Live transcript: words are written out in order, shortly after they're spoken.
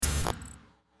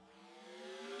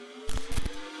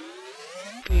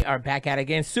We are back at it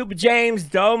again. Super James,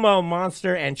 Domo,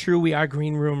 Monster, and True. We are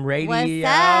Green Room Radio. What's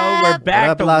up? We're back. What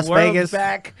up, the Las world's Vegas?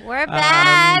 back. We're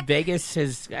back. Vegas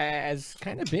has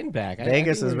kind of been back.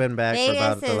 Vegas has been back for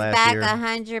about Vegas the is last back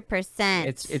year.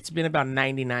 100%. It's been about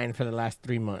 99 for the last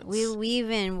 3 months. We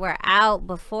even were out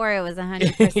before it was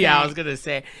 100%. Yeah, I was gonna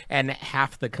say, and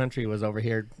half the country was over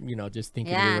here, just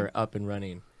thinking Yeah. we were up and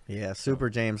running. Yeah, Super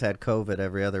James had COVID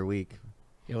every other week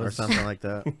It or was something like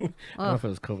that. I don't know if it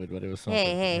was COVID, but it was something.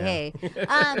 Hey.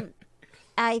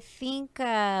 I think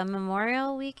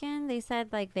Memorial Weekend, they said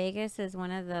like Vegas is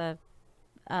one of the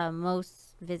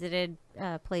most visited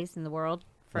place in the world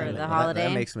for the holiday.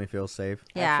 That makes me feel safe.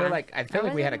 Yeah. I feel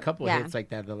like we had a couple of hits like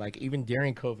that. Like even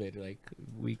during COVID, like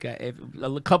we got a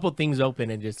couple things open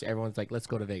and just everyone's like, let's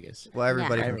go to Vegas. Well,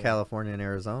 everybody Yeah. from California and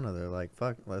Arizona, they're like,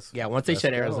 fuck, let's. Yeah, once they let's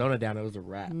shut go. Arizona down, it was a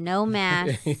wrap. No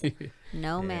mask.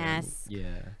 No mask. Yeah.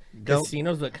 Don't-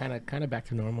 Casinos look kind of back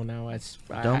to normal now. I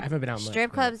Don't- haven't been out much. Strip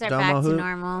but- clubs are Domo, back to who-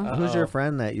 normal. Who's your Uh-oh.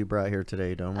 friend that you brought here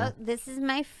today, Domo? Oh, this is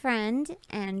my friend,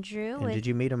 Andrew. and did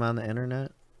you meet him on the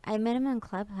internet? I met him in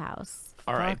Clubhouse.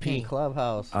 R.I.P. Fucking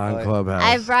Clubhouse. On Boy. Clubhouse.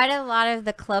 I brought a lot of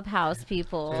the Clubhouse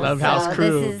people. Clubhouse so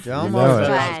crew. This is Domo's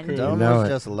fun. crew. Domo's You know it.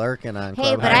 just lurking on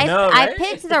Hey, but Clubhouse. I know, I right?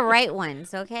 picked the right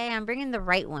ones, okay? I'm bringing the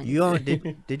right ones. You only,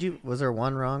 did you? Was there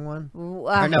one wrong one?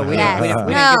 Or no, we yes. didn't-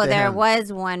 we didn't No, get to there him.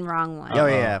 was one wrong one. Oh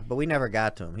yeah, but we never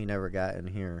got to him. He never got in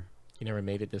here. He never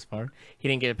made it this far. He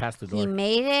didn't get it past the He door.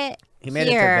 made it He made it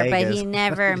to here, but Vegas. he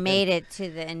never made it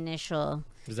to the initial.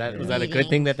 Was that a good meeting.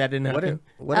 thing that didn't What happen?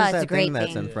 what Oh, is it's a that great thing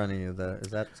that's thing. in front of you?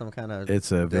 Is that some kind of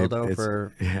It's a vape- dildo it's-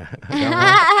 for? Yeah.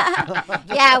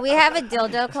 Yeah, we have a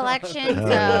dildo collection, so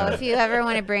yeah. if you ever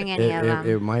want to bring any of them.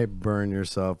 It might burn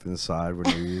yourself inside when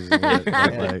you're using it.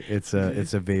 But, like, it's a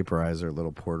vaporizer,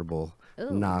 little portable Ooh.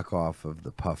 knockoff of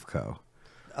the Puffco.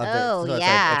 Oh, so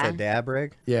yeah. It's a dab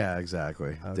rig. Yeah,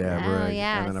 exactly. Okay. Dab Oh, rig.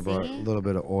 yeah, And then I brought see? a little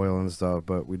bit of oil and stuff,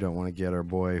 but we don't want to get our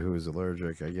boy who's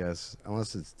allergic, I guess,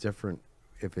 unless it's different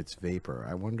if it's vapor.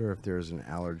 I wonder if there's an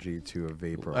allergy to a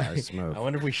vaporized smoke. I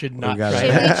wonder if we should not got try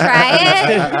it. Should we that.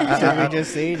 try it? Should we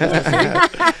just see? Just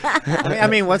to see? I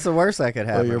mean, what's the worst that could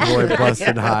Oh, happen? your boy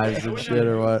busted hives and shit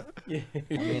or what? I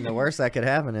mean, the worst that could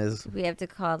happen is. We have to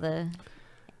call the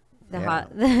Yeah.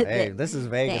 hot. Hey, this is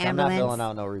Vegas. I'm not ambulance. filling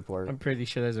out no report. I'm pretty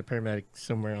sure there's a paramedic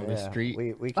somewhere on the Yeah, street.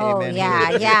 We came Oh, in. yeah,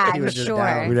 he was, yeah, he was for just sure.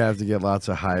 down. We'd have to get lots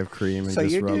of hive cream and So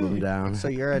just you rub do. them down. So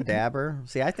you're a dabber.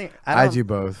 See, I think I don't- do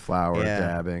both flower Yeah.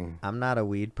 dabbing. I'm not a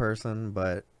weed person,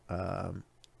 but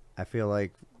I feel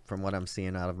like from what I'm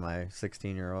seeing out of my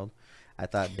 16-year-old, I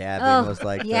thought dabbing Oh, was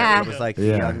like yeah. it was like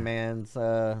Yeah. the young man's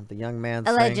thing.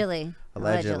 Allegedly.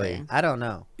 Allegedly. I don't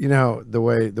know. You know, the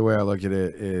way I look at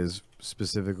it is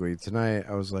specifically tonight,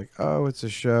 I was like, oh, it's a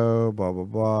show, blah, blah,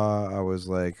 blah. I was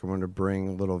like, I'm going to bring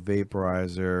a little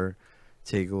vaporizer,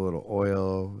 take a little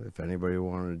oil. If anybody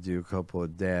wanted to do a couple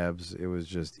of dabs, it was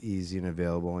just easy and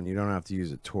available. And you don't have to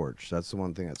use a torch. That's the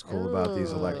one thing that's cool about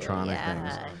these Ooh, electronic yeah.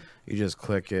 things. You just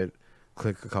click it,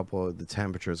 click a couple of the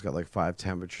temperature. It's got like 5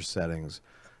 temperature settings.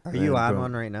 Are and you then on boom.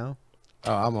 one right now?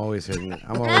 Oh, I'm always hitting it.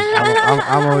 I'm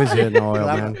always hitting oil,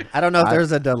 man. I don't know if I-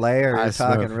 there's a delay or I you're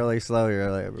talking smoke. really slow. You're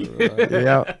like,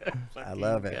 Yeah. I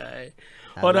love it. Guy.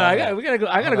 I Hold on, love I it. gotta go.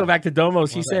 I gotta go back to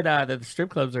Domos. He said that the strip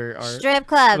clubs are. Strip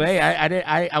clubs. Wait,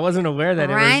 I wasn't aware that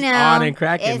Rhino. it was on and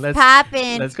cracking. It's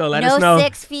popping. Let's go. Let no us know.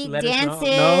 6 feet Let us know.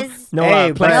 dances. No,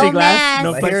 Hey, but- plexiglass.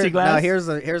 No No But plexiglass. now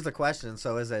here's the question.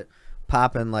 So is it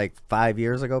popping like 5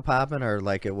 years ago popping or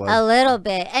like it was A little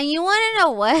bit. And you want to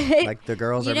know what? like the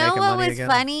girls You are know making what money was again?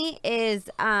 funny is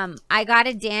I got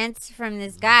a dance from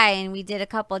this guy and we did a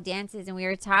couple dances and we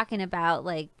were talking about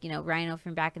like, Rhino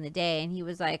from back in the day and he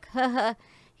was like, haha.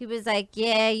 He was like,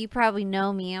 yeah, you probably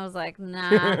know me. I was like, nah.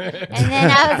 And then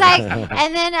I was like,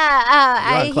 and then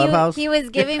on Clubhouse? he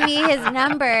was giving me his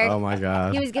number. Oh my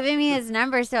God. He was giving me his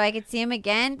number so I could see him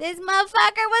again. This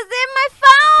motherfucker was in my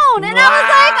phone. And I was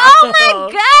like, oh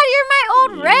my God, you're my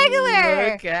old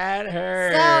regular. Look at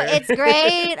her. So it's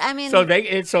great. I mean, So it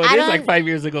is I like don't- 5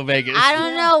 years ago Vegas. I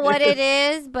don't know what it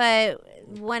is, but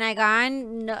when I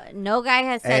gone, no guy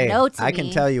has said Hey, no to me. I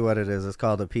can tell you what it is. It's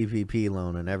called a PPP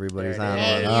loan, and everybody's There it on is.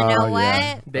 Hey, it. you know Oh, what?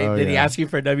 yeah. Did he yeah. ask you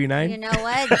for a W-9? You know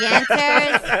what?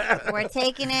 Dancers, we're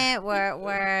taking it.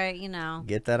 We're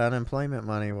Get that unemployment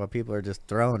money while people are just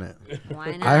throwing it.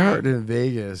 why not? I heard in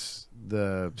Vegas,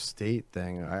 the state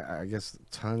thing, I guess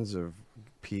tons of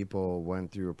people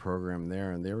went through a program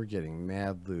there and they were getting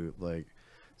mad loot, like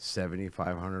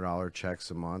 $7,500 checks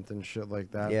a month and shit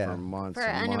like that Yeah. for months For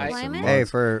and months and unemployment? Hey,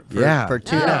 months. for Yeah. for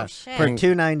two Oh, shit. for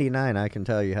 $2.99, I can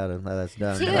tell you how that's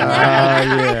done. $2.99.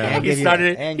 yeah. And He give you-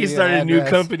 started and he give you started a new address.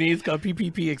 company. It's called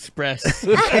PPP Express.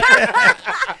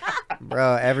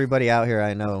 Bro, everybody out here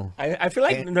I know. I feel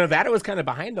like Nevada was kind of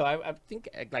behind though. I think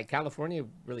like California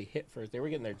really hit first. They were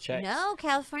getting their checks. No,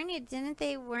 California didn't.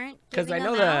 They weren't. Because I giving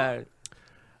know them out? the.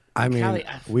 I mean, Cali-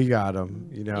 we got them.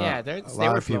 You know, Yeah, a they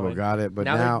lot were of people flowing. got it, but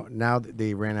Now now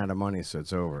they ran out of money, so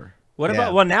it's over. What Yeah.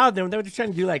 about? Well, now they're just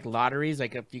trying to do like lotteries.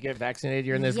 Like if you get vaccinated,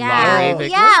 you're in this Yeah, lottery.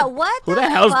 Like, yeah. What? Who the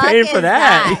hell's fuck paying for is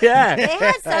that? Yeah. They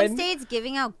had some And- states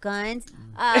giving out guns.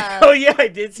 Oh yeah, I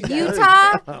did see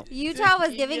that. Utah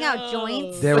was giving out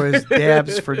joints. There was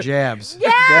dabs for jabs.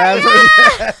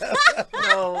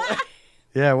 No.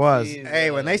 Yeah, it was. Jeez. Hey,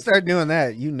 when they start doing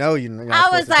that, you're not I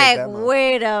supposed was to take like, that much.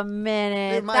 wait a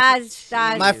minute. Dude,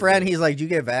 That's my friend, he's like, "Did you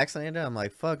get vaccinated?" I'm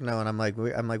like, "Fuck no." And I'm like,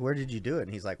 "Where did you do it?"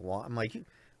 And he's like, I'm like,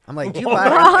 "Do you buy?"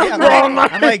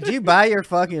 I'm like, "Do you buy your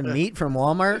fucking meat from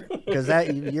Walmart? Because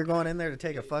you're going in there to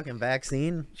take a fucking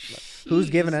vaccine. Who's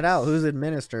giving it out? Who's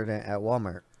administered it at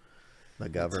Walmart? The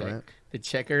government." The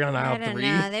checker on I aisle don't 3.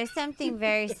 know. There's something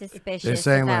very suspicious They're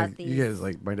saying about like these. you get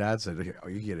like my dad said, oh,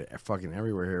 you get it fucking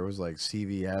everywhere here. It was like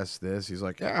CVS. This he's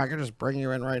like, yeah, I can just bring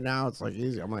you in right now. It's like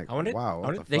easy. I'm like, I wonder, wow,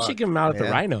 what the they fuck? should give them out at the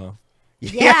Yeah. Rhino.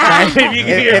 Yeah. If you can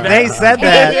hear If that. they said Hey,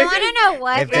 that, you want to know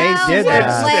what? If they though? did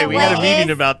that- Hey, we had a meeting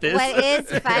is- about this. What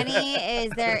is funny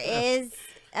is there is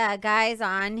guys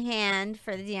on hand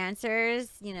for the dancers,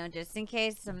 you know, just in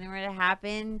case something were to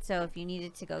happen. So if you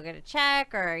needed to go get a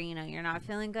check or, you know, you're not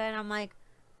feeling good, I'm like,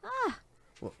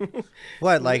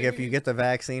 what? Like if you get the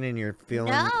vaccine and you're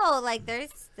feeling no, like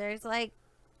there's like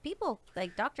people,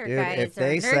 like doctor Dude, guys if or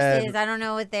they nurses. said- I don't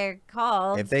know what they're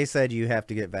called. if they said you have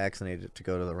to get vaccinated to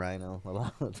go to the Rhino,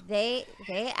 they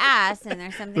asked, and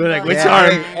there's something. We're like, going which Yeah, on.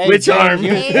 arm? hey, Which James, arm?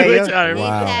 you- They, Which arm? they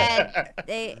Wow.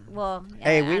 said well. Yeah,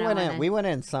 Hey, I we don't went in. wanna- We went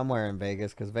in somewhere in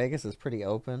Vegas because Vegas is pretty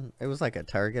open. It was like a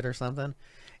Target or something,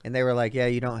 and they were like, "Yeah,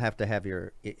 you don't have to have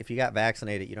if you got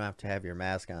vaccinated, you don't have to have your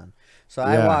mask on." So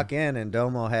I Yeah. walk in, and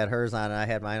Domo had hers on, and I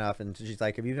had mine off, and she's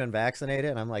like, "Have you been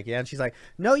vaccinated?" And I'm like, "Yeah," and she's like,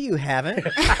 "No, you haven't."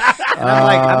 And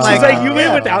I'm She's like, you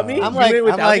 "Yeah." went without me? I'm You like, went I'm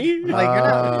without like, me?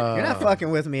 you're not fucking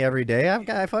with me every day.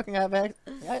 I fucking got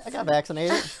I got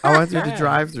vaccinated. I went through the Yeah.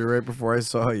 drive-through right before I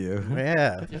saw you.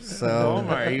 Yeah. So,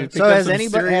 Walmart, you picked so up has some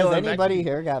anybody cereal and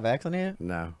here got vaccinated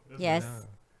No. Yes.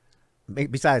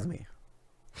 besides me?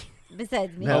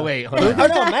 Besides me. Oh wait, hold Oh on. no,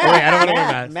 Matt. Wait, I don't want to hear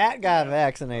Matt, that. Matt got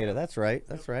vaccinated. That's right.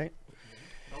 That's right.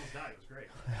 Almost died. It was great.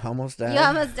 Almost died. You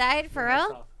almost died for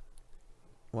real?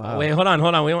 Wow. Wait, hold on.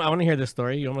 I want to hear this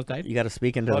story. You almost died. You got to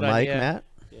speak into Hold the on, mic, yeah. Matt.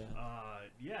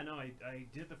 Yeah, no, I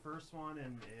did the first one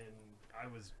and I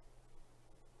was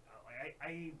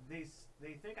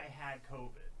they think I had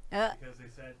COVID because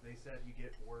they said you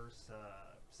get worse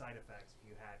side effects if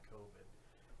you had COVID,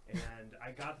 and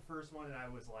I got the first one and I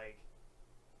was like,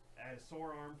 I had a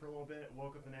sore arm for a little bit.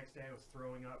 Woke up the next day, I was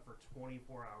throwing up for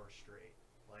 24 hours straight.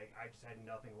 Like I just had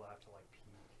nothing left to like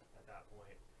puke at that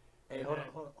point. Hey, hold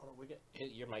on. We get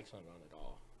your mic's not on at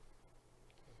all.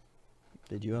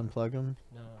 Did you unplug him?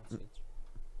 No,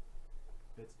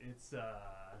 It's I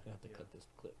have to yeah, cut this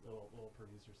clip. little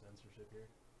producer censorship here.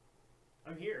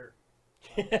 I'm here.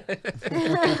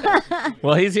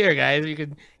 Well, he's here, guys. You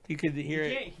could hear You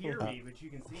it. can't hear me, but you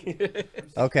can see me. I'm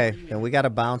just Okay, screaming. then we got to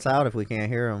bounce out if we can't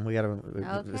hear him. We got to.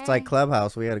 It's like Okay.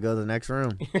 Clubhouse. We got to go to the next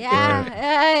room. Yeah,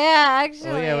 actually.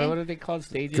 Oh yeah, what are they called?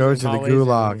 Stages. Go and to the hallways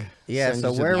gulag. and- Yeah. Send So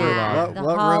you to where? the Were, gulag. the what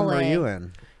room were hallway. you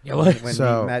in Yeah, what? when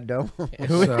So- you met Domo? So,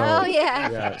 Oh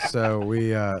yeah. yeah, so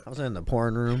we, I was in the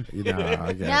porn room. you know,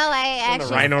 I guess. No, I In the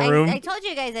actually. rhino room? I told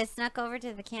you guys I snuck over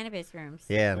to the cannabis rooms.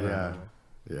 Yeah. Yeah.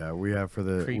 Yeah, we have for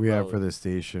the Creepo.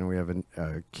 station. We have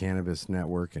a cannabis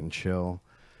network and chill,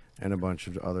 and a bunch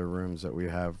of other rooms that we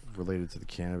have related to the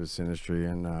cannabis industry.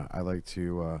 And I like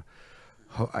to.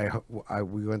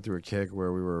 We went through a kick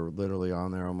where we were literally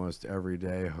on there almost every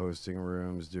day, hosting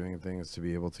rooms, doing things to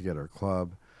be able to get our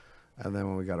club. And then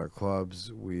when we got our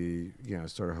clubs, we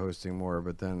started hosting more.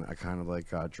 But then I kind of like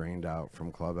got drained out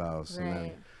from Clubhouse, and then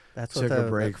Right. That's Took what a the,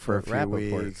 break that's for a what few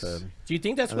Rappaport weeks. said. Do you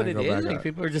think that's And what then it go is? back Like up.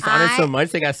 people are just on it so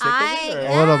much they got sick of it? Or? a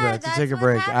little Yeah, bit to that's take a what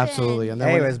break, happened. absolutely. And then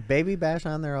Hey, when- was Baby Bash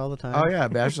on there all the time? oh yeah,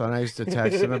 Bashon. I used to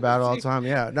text him about it all the time.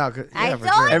 Yeah, no, I yeah, for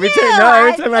told sure. you. Every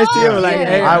time I see him, told like, you.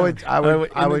 hey,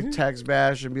 I would and- text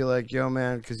Bash and be like, "Yo,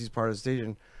 man," because he's part of the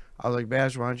station. I was like,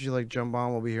 "Bash, why don't you like jump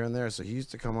on? We'll be here and there." So he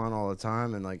used to come on all the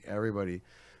time, and like everybody,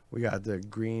 we got the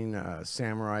green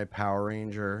samurai Power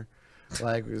Ranger,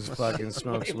 like was fucking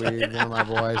smokes weed. One of my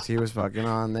boys, he was fucking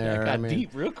on there. Got I mean,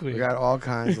 deep real quick. we got all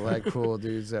kinds of like cool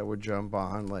dudes that would jump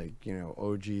on, like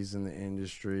OGs in the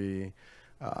industry,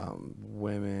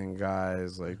 women,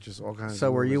 guys, like just all kinds. So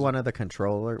of were you movers. one of the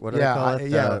controller? What do Yeah, they call it?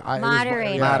 it was-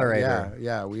 Moderator. Moderator.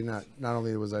 Yeah. We not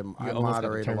only was I almost got the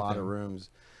moderate a term lot of thing. rooms,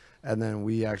 And then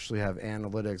we actually have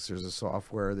analytics. There's a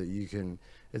software that you can,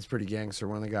 it's pretty gangster.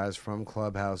 One of the guys from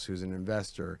Clubhouse who's an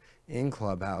investor in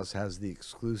Clubhouse has the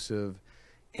exclusive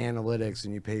analytics,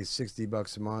 and you pay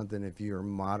 $60 a month. And if you're a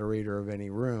moderator of any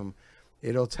room,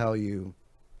 it'll tell you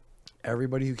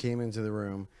everybody who came into the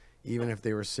room, even if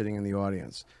they were sitting in the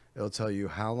audience. It'll tell you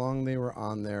how long they were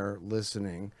on there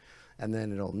listening, and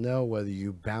then it'll know whether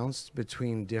you bounced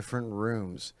between different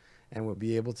rooms, and will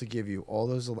be able to give you all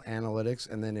those little analytics,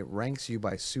 and then it ranks you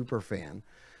by super fan.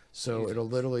 So it'll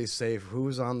literally say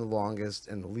who's on the longest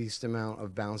and the least amount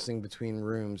of bouncing between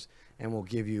rooms, and will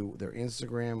give you their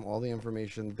Instagram, all the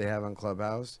information that they have on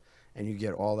Clubhouse, and you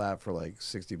get all that for like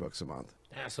 $60 a month.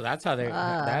 Yeah, so that's how they.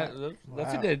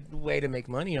 That's a good way to make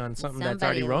money on something that's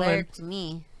already rolling. Lurked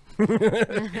me.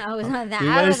 I was on that. We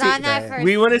I wanna was see- on that for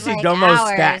We want to see like Domo's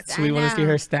hours. stats. I We want to see know.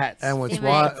 her stats. And what's See my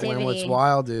wild, when what's activity.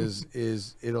 wild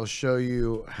is it'll show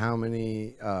you how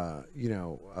many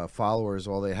followers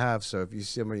all they have. So if you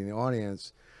see somebody in the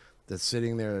audience that's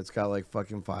sitting there that's got like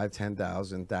fucking 5,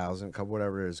 10,000, 1,000, couple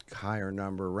whatever it is, higher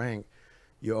number rank,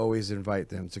 you always invite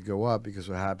them to go up, because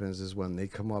what happens is when they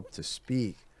come up to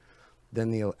speak, then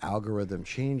the algorithm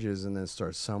changes and then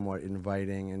starts somewhat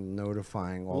inviting and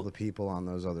notifying all the people on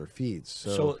those other feeds.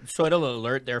 So it'll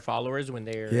alert their followers when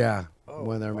they're. Yeah,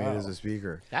 when they're made as a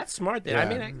speaker. That's smart.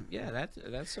 Then Yeah.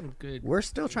 That's some good. We're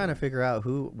still trying to figure out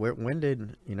when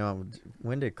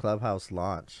did Clubhouse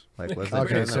launch? Like, was it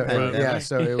Okay, during so the pandemic?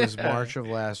 so it was March of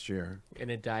last year.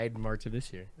 And it died in March of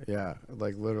this year. Yeah,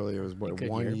 like literally, it was Good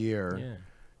 1 year. Yeah.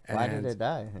 Why did and- it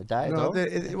die? It died. No, though?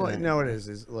 it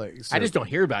is like. So I just don't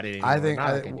hear about it anymore. I think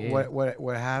Not like I did.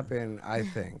 what happened. I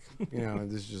think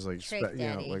this is just like Trick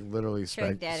Daddy. like literally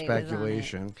Trick Daddy was on it.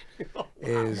 speculation.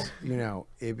 Is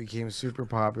it became super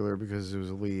popular because it was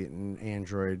elite and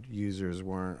Android users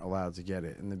weren't allowed to get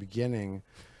it. In the beginning,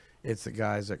 it's the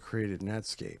guys that created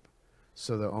Netscape.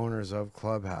 So the owners of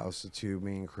Clubhouse, the two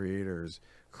main creators,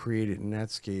 created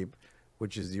Netscape,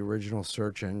 which is the original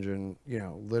search engine,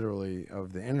 literally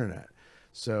of the internet.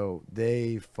 So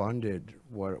they funded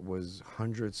what was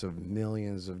hundreds of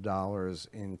millions of dollars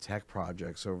in tech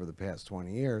projects over the past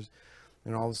 20 years.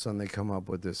 And all of a sudden they come up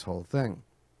with this whole thing.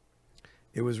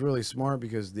 It was really smart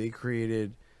because they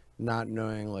created, not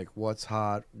knowing like what's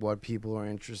hot, what people are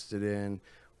interested in.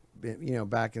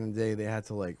 Back in the day, they had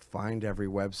to like find every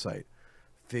website,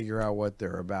 figure out what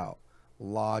they're about,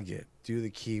 log it, do the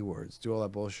keywords, do all that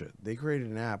bullshit. They created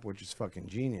an app which is fucking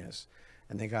genius,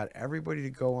 and they got everybody to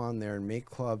go on there and make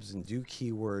clubs and do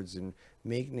keywords and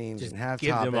make names Just and have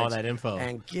give topics them all that info.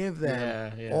 and give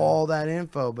them Yeah. all that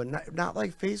info, but not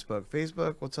like Facebook.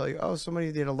 Facebook will tell you, oh,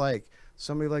 somebody did a like,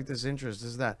 somebody liked this interest,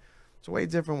 this that. It's way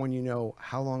different when you know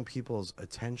how long people's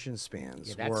attention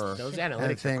spans were those and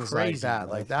analytics things are crazy. like that.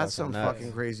 Like that's some fucking nuts.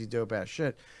 fucking crazy dope ass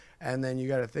shit. And then you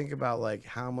got to think about like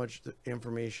how much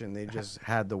information they just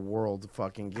had the world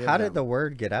fucking give. How did them. the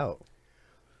word get out?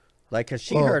 Like, cause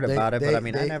she Well, heard they- about it, but I they-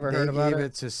 mean, they- I never heard They about gave it.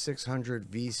 it to 600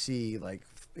 VC like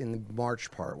in the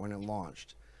March part when it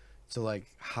launched to like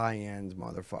high end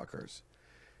motherfuckers,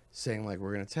 saying like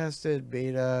we're gonna test it,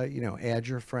 beta, add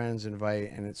your friends,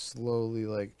 invite, and it slowly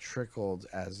like trickled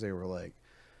as they were like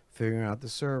figuring out the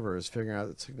servers, figuring out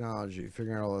the technology,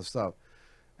 figuring out all this stuff,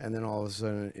 and then all of a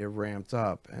sudden it ramped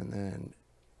up, and then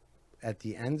at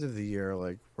the end of the year,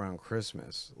 like around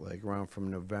Christmas, like around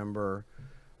from November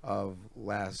of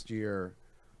last year,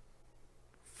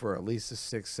 for at least a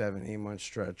 6, 7, 8 month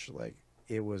stretch, like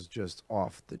it was just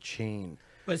off the chain.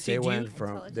 But see, They do went you,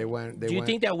 from told they you. went. They do you went,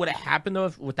 think that would have happened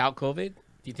though without COVID?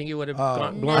 Do you think it would have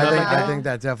blown No. up? I like think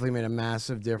that? that definitely made a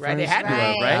massive difference. Right, they had to have,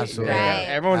 Right, right? Absolutely. Yeah. right.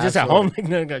 Everyone's just at Absolutely. home, like,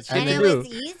 no, got shit And to it do. was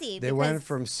easy. They went because-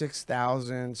 from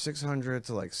 600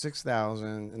 to like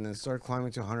 6,000, and then started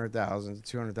climbing to 100,000 to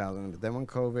 200,000. But then when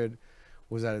COVID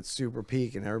was at its super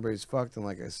peak and everybody's fucked, and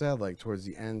like I said, like towards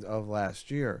the end of last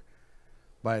year,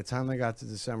 by the time they got to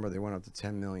December, they went up to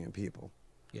 10 million people.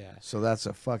 Yeah. So that's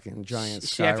a fucking giant.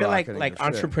 See, I feel like skyrocketing of shit.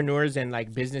 entrepreneurs and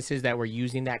like businesses that were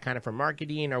using that kind of for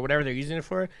marketing or whatever they're using it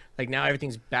for, like now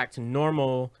everything's back to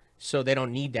normal, so they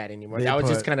don't need that anymore. They That was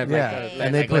just put- kind of yeah, like,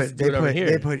 and they let's put do it over here.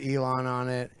 they put Elon on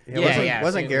it.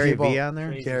 Wasn't Gary People- Vee on there?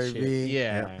 Crazy Gary shit. Vee.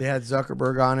 Yeah. They had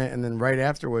Zuckerberg on it, and then right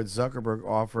afterwards, Zuckerberg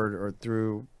offered, or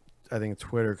through, I think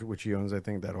Twitter, which he owns, I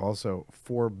think that also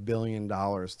 $4 billion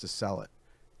to sell it,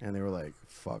 and they were like,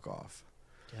 "Fuck off."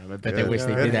 Yeah, I bet Good. they wish they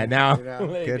Good. did that now. You know,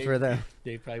 Good They- for them.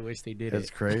 They probably wish they did It's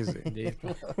it. crazy.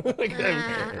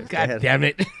 God damn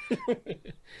it.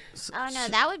 Oh no,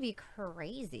 that would be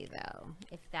crazy though.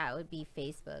 If that would be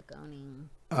Facebook owning.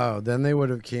 Oh, then they would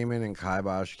have came in and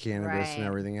kibosh cannabis Right. and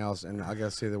everything else. And I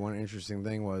gotta say, the one interesting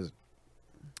thing was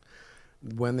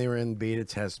when they were in beta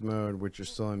test mode, which are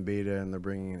still in beta, and they're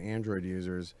bringing in Android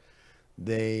users,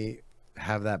 they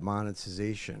have that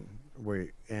monetization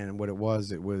and what it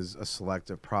was a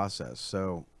selective process.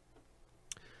 So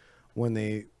when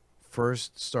they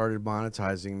first started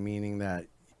monetizing, meaning that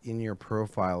in your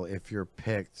profile, if you're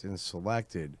picked and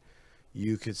selected,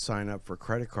 you could sign up for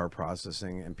credit card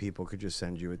processing and people could just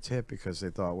send you a tip because they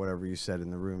thought whatever you said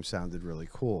in the room sounded really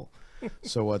cool.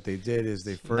 So what they did is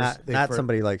they first not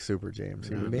somebody like Super James.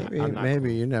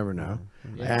 Maybe you never know.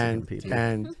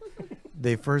 And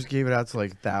they first gave it out to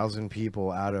like 1,000 people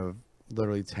out of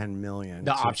literally 10 million.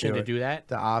 The option to do that?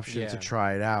 The option to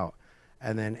try it out.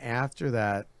 And then after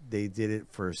that, they did it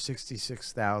for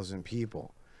 66,000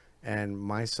 people. And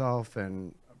myself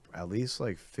and at least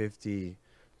like 50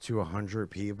 to 100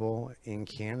 people in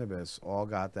cannabis all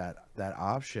got that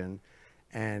option.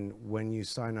 And when you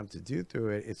sign up to do through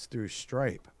it, it's through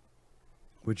Stripe,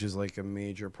 which is like a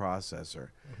major processor.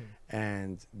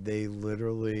 And they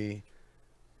literally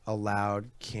allowed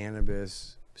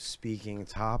cannabis speaking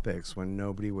topics when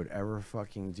nobody would ever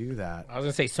fucking do that. I was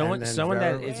gonna say someone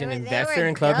that is an They investor were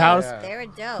in Clubhouse. dope. They were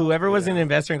dope. Whoever was an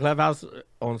investor in Clubhouse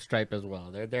owns Stripe as well.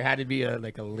 There had to be a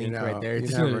link right there. You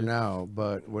never know,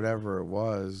 but whatever it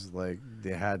was, like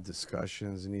they had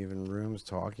discussions and even rooms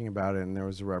talking about it, and there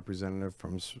was a representative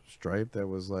from Stripe that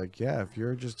was like, yeah, if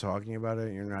you're just talking about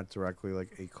it, you're not directly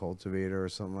like a cultivator or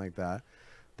something like that,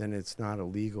 then it's not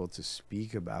illegal to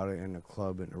speak about it in a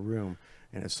club, in a room.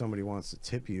 And if somebody wants to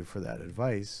tip you for that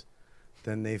advice,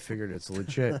 then they figured it's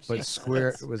legit. But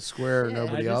Square,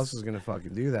 nobody else is going to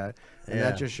fucking do that. And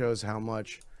that just shows how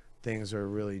much things are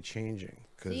really changing.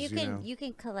 So you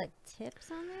can collect tips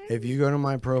on there? If you go to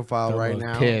my profile right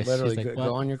now, literally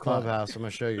go on your Clubhouse. I'm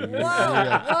going to show you.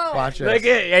 Watch this. Look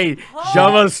at, hey,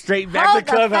 Jomo's straight back to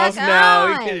Clubhouse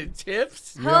now. He's getting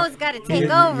tips. Ho's got to take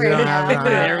over now.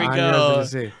 There we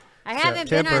go. I haven't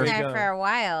been on there for a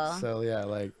while. So yeah,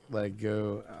 like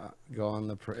go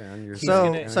on your.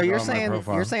 So you're saying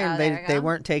they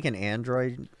weren't taking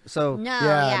Android. So no.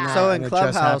 So in it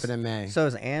Clubhouse, just happened in May. So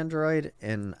is Android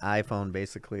and iPhone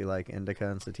basically like indica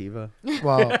and sativa?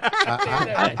 Well,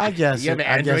 I guess. You have an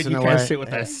Android, you can't sit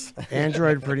with us.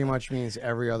 Android pretty much means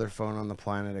every other phone on the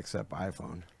planet except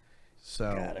iPhone.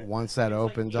 So once that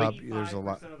opens up, there's a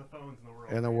lot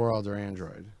in the world are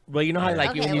Android. Well, you know how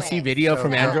like when you see video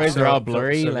from Androids, they're all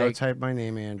blurry. So like go type my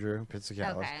name, Andrew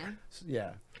Pizzicalis. Okay.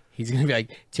 Yeah. He's gonna be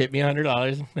like, tip me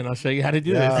 $100, and I'll show you how to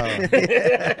do this.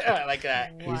 I like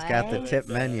that. He's got the tip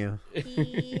menu.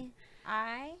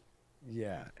 P-I?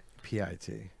 Yeah.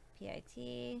 P-I-T.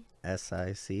 P-I-T.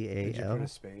 S-I-C-A-L.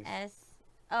 S.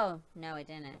 Oh, no, I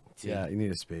didn't. Yeah, you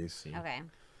need a space. Okay.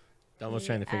 Almost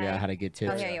trying to figure out how to get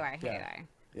tips. Oh, here you are. Here you are.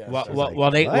 Yeah,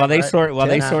 while they sort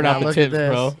out the tips,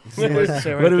 bro.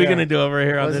 What are we gonna do over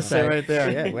here on this side? Right there.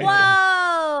 Yeah,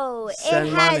 Whoa! Send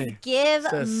It has money. give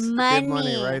money. Give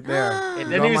money right there. It Go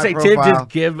doesn't on even my say profile. tip, just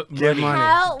give money.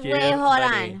 How? Give Wait,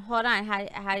 money. hold on.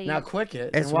 How do you? Now click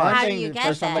it. It's and one watch. How do thing you for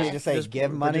get somebody that? to say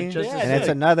give money, just- and it's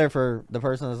another for the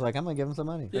person who's like, I'm gonna give him some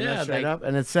money. Yeah, straight like- up,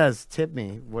 and it says tip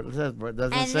me. What it says? What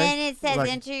does it And say? then it says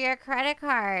Like- enter your credit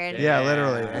card. Yeah,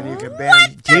 literally, and you can What ban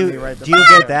Do tip me you, right the do you fuck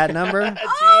get up. that number?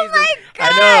 Oh my I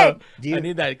know. God! Do you- I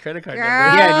need that credit card Girl.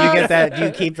 number. Yeah, do you get that? Do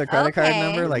you keep the credit card Okay.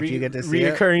 number? Like, do you get to see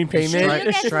it? Reoccurring payment. You get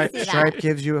to Stripe, see that. Stripe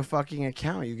gives you a fucking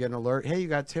account. You get an alert. Hey, you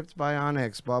got tipped by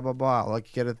Onyx. Blah blah blah. Like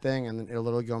you get a thing, and then it'll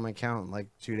literally go on my account in like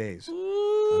 2 days.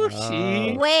 Ooh,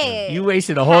 see? Wait. You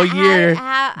wasted a whole year.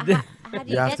 How do you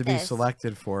You have get to be this?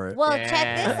 selected for it. Well, check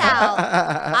Yeah. this out.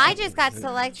 I just got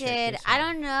selected. I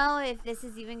don't know if this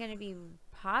is even going to be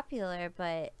popular,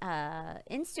 but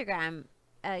Instagram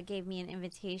gave me an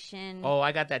invitation. Oh,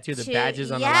 I got that too. The to-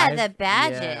 badges on yeah, the live. the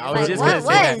badges. Yeah, I was Like, just what gonna say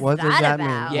that. was What does that mean?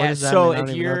 about? What Yeah, does that so mean? I don't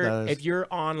if even know what you're that is. if you're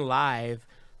on live,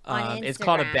 On it's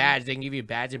called a Instagram. badge. They can give you a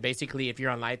badge, and basically, if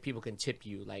you're on live, people can tip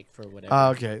you like for whatever. Oh,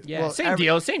 okay. Yeah, Well, same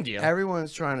deal. Same deal.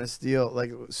 Everyone's trying to steal.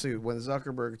 Like, see, when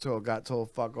Zuckerberg got told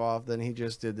fuck off, then he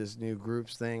just did this new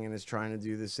groups thing and is trying to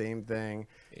do the same thing.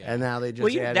 Yeah. And now they just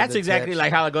Well, added that's the exactly tips.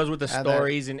 like how it goes with the And then-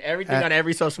 stories and everything and- on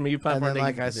every social media And platform. then,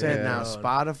 like I said, Yeah. now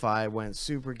Spotify went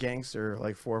super gangster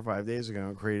like 4 or 5 days ago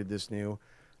and created this new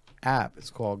app. It's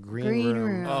called Green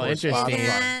Room. Oh, for interesting.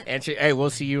 Spotify. Hey,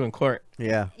 we'll see you in court,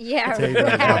 Yeah. Yeah, Take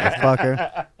that, right.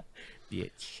 Motherfucker.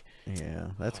 bitch. Yeah,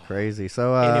 that's crazy.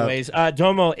 So, Anyways,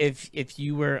 Domo, if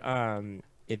you were on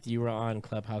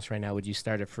Clubhouse right now, would you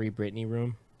start a free Britney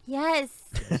room? Yes.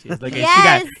 Look at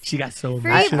Yes. she got so Free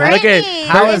emotional. Britney. Look at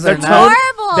How is the it tone. not?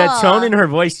 Horrible. The tone in her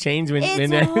voice changed when It's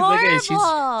look at horrible. she's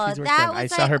worked that on. I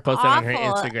was saw her like post it on her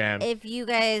awful. Instagram. If you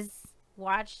guys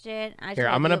watched it. Here,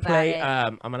 I'm gonna play.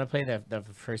 I'm gonna play the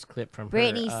first clip from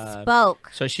Brittany her.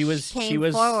 spoke. So she was. She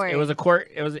came forward. It was a court.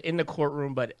 It was in the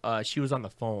courtroom, but she was on the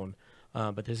phone.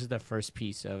 But this is the first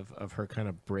piece of her kind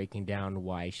of breaking down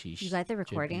why she. You got the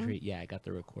recording? Yeah, I got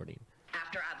the recording.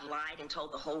 After I've lied and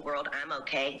told the whole world I'm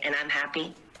okay and I'm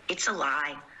happy, it's a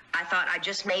lie. I thought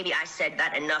maybe I said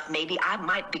that enough. Maybe I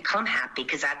might become happy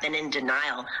because I've been in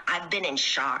denial. I've been in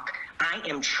shock. I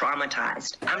am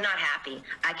traumatized. I'm not happy.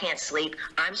 I can't sleep.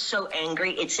 I'm so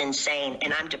angry, it's insane,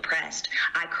 and I'm depressed.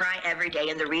 I cry every day,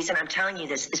 and the reason I'm telling you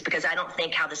this is because I don't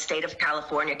think how the state of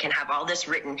California can have all this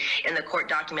written in the court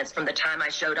documents from the time I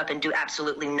showed up and do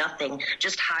absolutely nothing.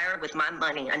 Just hire with my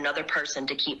money another person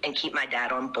to keep my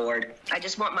dad on board. I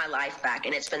just want my life back,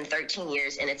 and it's been 13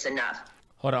 years, and it's enough.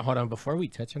 Hold on. Before we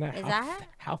touch on that, Is that her?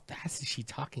 How fast is she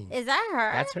talking? Is that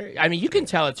her? That's her. I mean, you can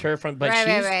tell it's her from, but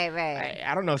she's. Right.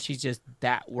 I don't know if she's just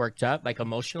that worked up, like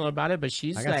emotional about it, but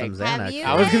she's I got like. some Xanax. you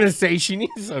I was gonna say she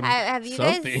needs some. Have you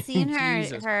something. guys seen her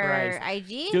Jesus her Christ.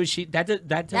 IG? Dude,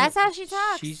 That's how she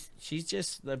talks. She's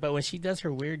just, but when she does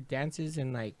her weird dances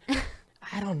and like,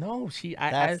 I don't know.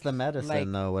 That's the medicine,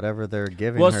 like, though. Whatever they're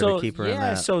giving her to keep her in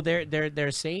that. So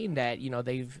they're saying that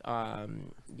they've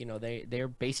they're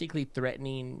basically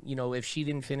threatening, if she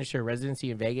didn't finish her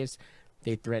residency in Vegas,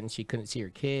 they threatened she couldn't see her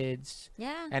kids.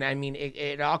 Yeah. And I mean,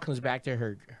 it all comes back to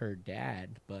her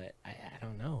dad, but I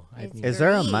don't know. Is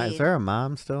there a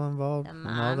mom still involved The in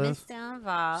all mom is this? still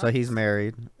involved. So he's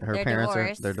married. Her They're parents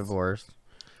divorced. they're divorced.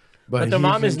 But the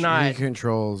mom is not. He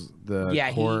controls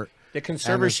the court. The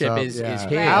conservatorship is his.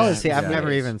 Right. How is he? I've Yeah.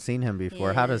 never even seen him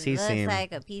before. How does he looks seem?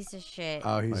 like a piece of shit.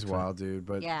 Oh, he's Which one? wild, dude.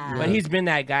 But Yeah. But he's been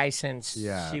that guy since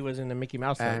Yeah. she was in the Mickey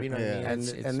Mouse Club. and, You know what I mean? and,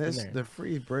 It's and been there. the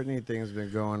Free Britney thing's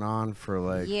been going on for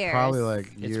like Years. probably like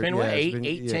It's year- been yeah, what, it's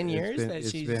been- 10 yeah, years it's been- that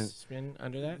it's she's been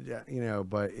under that. Yeah,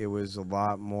 but it was a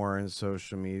lot more in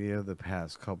social media the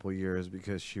past couple years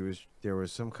because there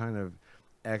was some kind of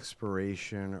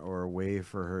expiration or a way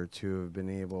for her to have been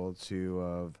able to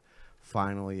have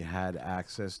finally had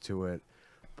access to it,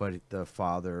 but the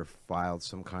father filed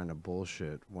some kind of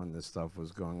bullshit when this stuff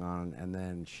was going on, and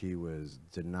then she was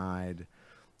denied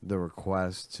the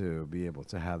request to be able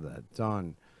to have that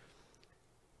done.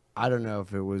 I don't know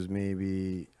if it was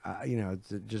maybe,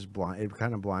 it just it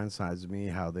kind of blindsides me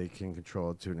how they can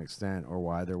control it to an extent, or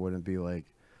why there wouldn't be like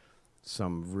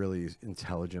some really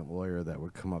intelligent lawyer that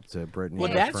would come up to Britney. Well,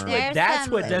 and that's affirm- what- that's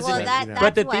what doesn't- Well, But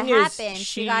that's the what thing is, happened.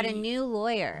 She got a new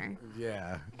lawyer.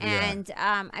 Yeah. And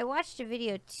I watched a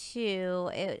video too.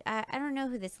 I don't know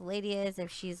who this lady is.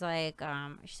 If she's like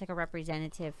a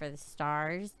representative for the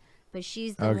Stars, but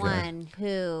she's the one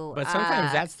who. But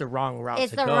sometimes that's the wrong route.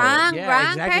 It's to the go. wrong Yeah,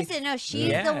 exactly. person. No,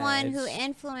 she's the one who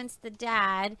influenced the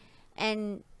dad,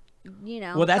 and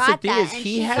Well, that's the thing is and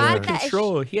he she has got the that.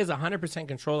 control. He has 100%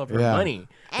 control of her Yeah. money.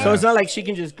 And- So it's not like she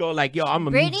can just go like, "Yo, I'm a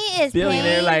Brittany is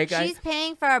billionaire." paying. She's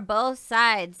paying for both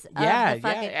sides. Yeah, of the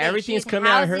fucking yeah, thing. everything's She's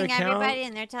coming out of her housing account. Everybody,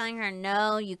 and they're telling her,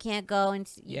 "No, you can't go and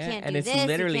you can't and do it's this.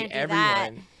 literally you can't do that."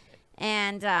 everyone.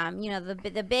 And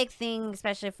the big thing,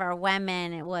 especially for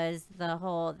women, it was the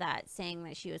whole that saying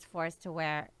that she was forced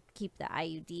to keep the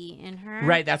IUD in her.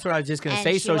 Right, that's what I was just gonna And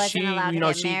say. she So wasn't she, allowed to you know,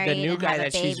 get she the married new and guy have a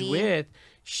that she's baby. with,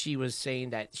 she was saying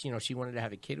that she wanted to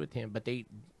have a kid with him, but they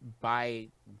by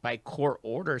court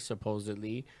order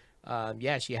supposedly.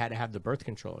 She had to have the birth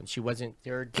control, and she wasn't.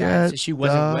 She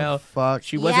wasn't well. Fuck.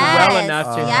 She wasn't well Yes,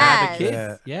 enough to yes. have a kid.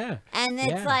 Yeah. Yeah. And it's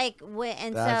Yeah. like,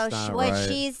 and That's so not what right.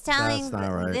 she's telling, That's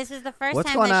not right. this is the first What's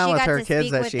time going that on she with got her to kids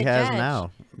speak that with she the has judge.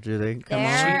 now? Do they come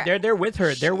They're- on? They're with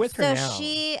her. They're with her So now.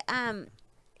 she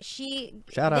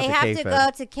Shout out they to have to K-Fed.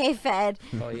 go to K-Fed.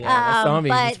 Oh yeah, that's the homie.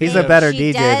 But He's they- a better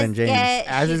she DJ does than James.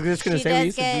 I was just gonna she say we does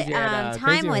used to get DJ at, time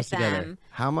Crazy with Rooms together. them.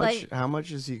 How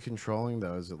much is he controlling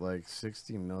though? Is it like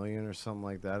 60 million or something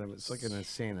like that? I mean, it's like an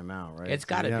insane amount, right? It's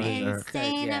gotta be.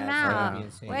 Insane Yeah, it's amount. gotta be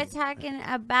insane. We're talking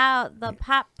about the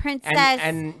pop princess,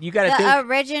 and you gotta the think.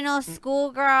 original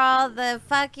schoolgirl, the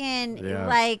fucking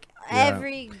Yeah.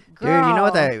 every Dude, girl. you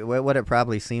know what it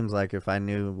probably seems like if I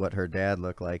knew what her dad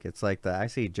looked like. It's like I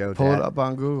see Joe. Pull it up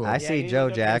on Google. I Yeah, see you Joe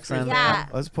look at this Jackson. Yeah.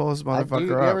 Let's pull this Do motherfucker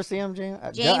you up. ever see him, Jamie?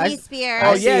 Jamie Spears.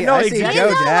 Oh, yeah, no, I see exactly. Joe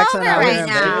He's all Jackson over out right here in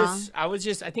now. Vegas.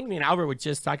 I think me and Albert were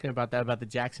just talking about that, about the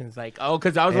Jacksons. Like,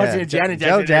 because I was Yeah, watching a Janet Joe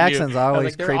Jackson Jackson's interview. I was always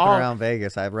like, they're creeping all- around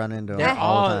Vegas. I run into him They're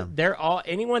all the time. they're all,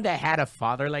 anyone that had a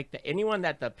father like that, anyone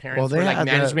that the parents Well, they were like had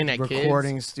management the at kids.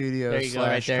 recording studio There you go,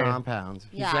 right / there. compound.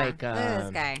 He's Yeah, like, look at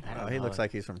this guy. I don't Oh, he know. looks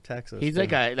like he's from Texas. He's too. like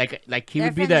he They're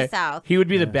would be from the the South. he would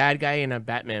be the bad guy in a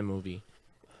Batman movie.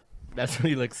 That's what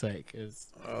he looks like.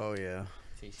 Oh yeah.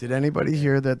 conversation. Did anybody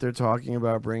hear that they're talking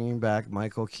about bringing back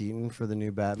Michael Keaton for the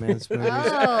new Batman movies?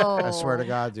 Oh. I swear to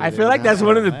God, dude. I feel like that's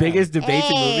one of the biggest debates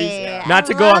in Hey, movies. Not I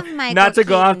to go off, love Michael not to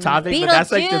go off Keaton. topic, but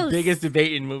that's like the Beetlejuice. biggest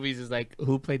debate in movies is like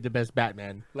who played the best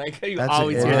Batman. Like you That's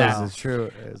always it hear is, that. It's true.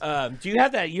 It is. Do you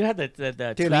have that? You had the Dude,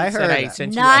 tweets I that I heard-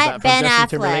 sent you Not from Ben Justin Affleck.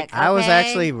 Timberlake. I was Okay.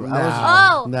 actually. no,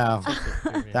 Oh. no,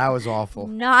 that was awful.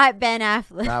 Not Ben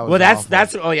Affleck. That was Well, awful.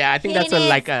 that's oh yeah, I think that's a, Thing is,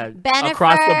 like a Bennifer-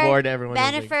 across the board. Everyone is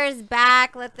like, Bennifer's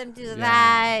back. Let them do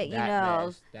that. You know.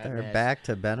 mess, that They're mess. back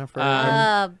to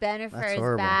Bennifer. Bennifer's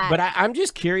horrible. back. But I'm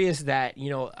just curious that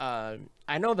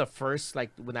I know the first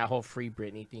like when that whole Free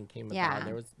Britney thing came Yeah.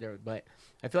 about, but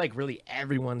I feel like really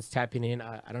everyone's tapping in.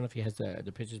 I don't know if he has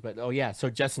the pictures, but oh yeah, so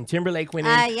Justin Timberlake went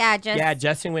in. yeah,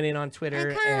 Justin went in on I Twitter.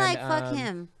 kind of and, like fuck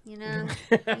him. You know.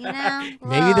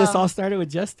 Maybe this Little- all started with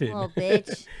Justin. little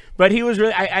bitch. But he was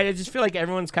really. I just feel like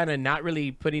everyone's kind of not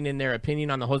really putting in their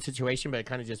opinion on the whole situation, but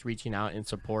kind of just reaching out in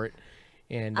support.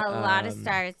 And A lot of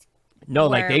stars. No,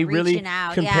 like were they really reaching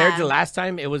out, compared yeah. to last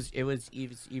time, it was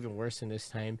even worse than this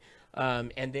time.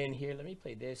 And then here, let me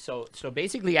play this. So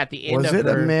basically, at the end Was of it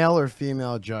her, a male or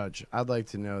female judge? I'd like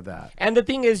to know that. and the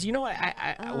thing is, you know what?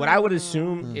 What I would Oh.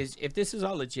 assume is if this is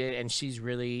all legit and she's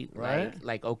really Right?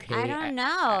 like okay, I don't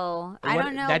know. I what-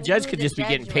 don't know. That judge who could the just be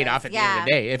getting judge paid was. off at the end of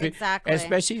the day. If exactly.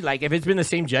 especially like if it's been the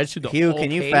same judge through the Hugh, whole can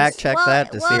you case. fact check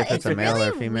that to see if it's a male really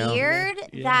or female Weird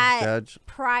that judge?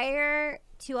 prior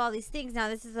to all these things, now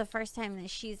this is the first time that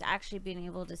she's actually been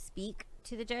able to speak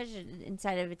to the judge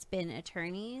instead of it's been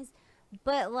attorneys.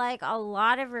 But like a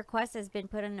lot of requests has been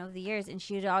put in over the years, and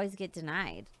she would always get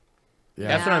denied. Yeah.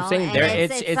 That's what I'm know? saying. And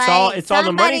There, it's all like it's all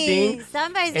the money thing.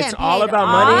 Somebody's It's getting all paid about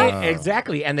off. money,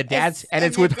 exactly. And the dad's and and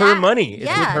it's the with her dad- money. It's with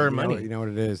yeah. her You know, money. you know what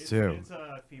it is too. It's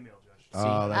a female judge.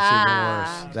 Oh, that's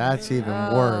Ah. even worse. That's even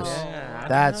Oh. worse. Yeah, I don't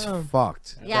That's know.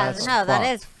 fucked. Yeah, That's no, that fucked.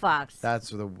 is fucked.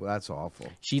 That's awful.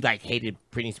 She like hated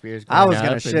Britney Spears. I was growing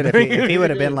gonna up shit and- if he would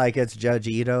have been like it's Judge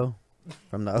Ito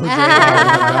from the OJ.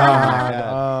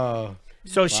 Oh,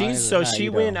 So is she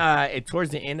Ito? went towards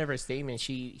the end of her statement.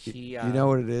 She you know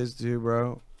what it is, too,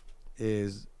 bro?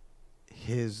 Is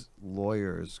his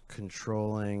lawyers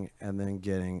controlling and then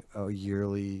getting a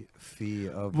yearly fee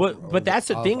of But that's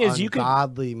the of thing is you could-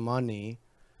 ungodly money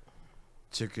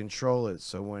to control it.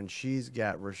 So when she's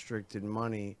got restricted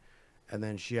money and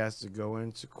then she has to go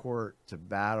into court to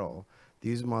battle,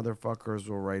 these motherfuckers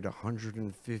will write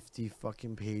 150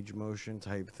 fucking page motion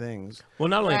type things. Well,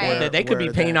 not only Right. that, they could be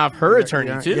Where paying that- off her yeah, attorney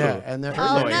yeah, too. Yeah, and they're Her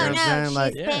Oh lawyer. no, You know what I'm no, saying? she's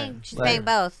Like, paying. She's like- paying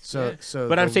both. So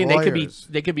But I'm the saying lawyers-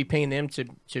 they could be paying them to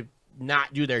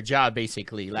not do their job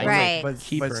basically. Like Right. But,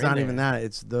 keep but her it's in not there. even that.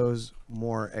 It's those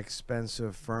more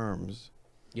expensive firms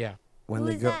Yeah, when Who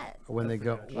they is go that? when they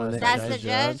go when they That's the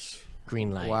judge.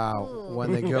 green light. wow Ooh.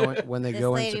 when they go when they This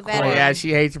go lady into better- Oh court. yeah,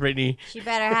 she hates Britney. She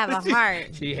better have a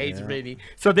heart. She hates Britney.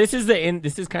 So this is the end.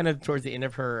 This is kind of towards the end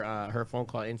of her her phone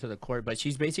call into the court. But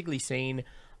she's basically saying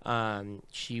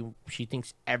she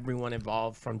thinks everyone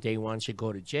involved from day one should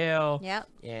go to jail. Yep.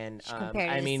 And She compared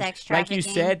it I to mean, sex like you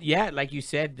trafficking.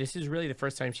 said, this is really the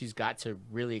first time she's got to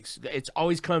really. It's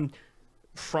always come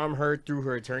from her through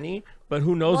her attorney, but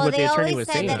who knows Well, what the they attorney always was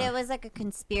said saying. that it was like a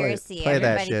conspiracy. play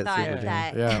that Everybody shit, thought Super Junior.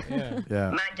 that. Yeah,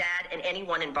 yeah. My dad and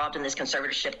anyone involved in this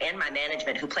conservatorship and my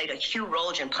management who played a huge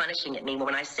role in punishing at me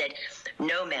when I said,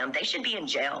 no, ma'am, they should be in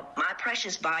jail. My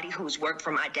precious body who's worked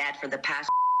for my dad for the past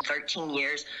 13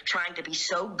 years, trying to be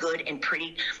so good and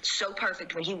pretty, so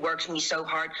perfect when he works me so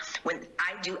hard. When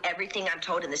I do everything I'm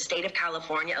told in the state of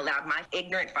California, allowed my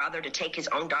ignorant father to take his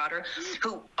own daughter,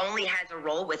 who only has a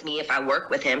role with me if I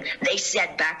work with him. They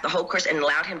set back the whole course and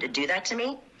allowed him to do that to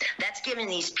me. That's given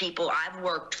these people I've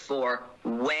worked for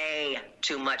way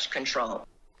too much control.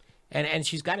 And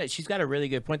she's got a really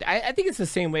good point. I think it's the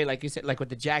same way, like you said, like with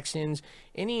the Jacksons,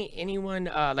 anyone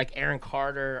like Aaron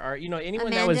Carter or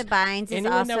anyone that was Amanda Bynes is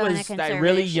anyone that also in a was like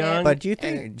really conservatorship. young. But do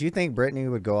you think Brittany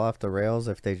would go off the rails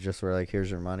if they just were like, "Here's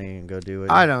your money and go do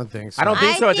it"? I don't think so. I don't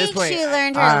think so at this point. she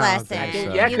learned her I don't lesson. think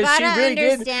so. Yeah, you 'cause she gotta really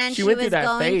did. understand She she went was through that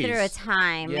going phase. through a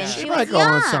time, Yeah. and She she might was go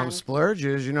young. on some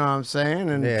splurges, you know what I'm saying?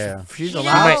 And Yeah. she's You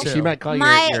allowed know, to. She might call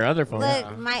My your other phone.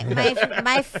 look,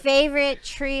 my favorite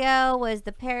trio was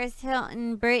the Paris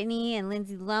Hilton, Britney, and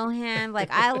Lindsay Lohan. Like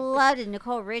I loved it,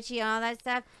 Nicole Richie, and all that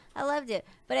stuff. I loved it,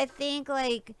 but I think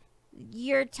like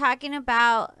you're talking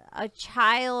about a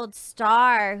child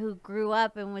star who grew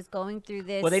up and was going through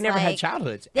this. Well, they never had like,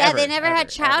 childhoods. Yeah, ever, they never ever, had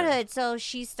childhood, ever. so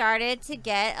she started to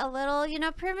get a little,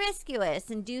 promiscuous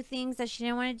and do things that she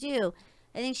didn't want to do.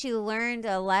 I think she learned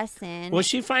a lesson. Well,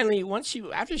 she finally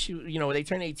after she they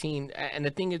turn 18, and the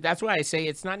thing is that's why I say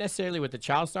it's not necessarily with the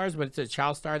child stars, but it's a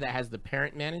child star that has the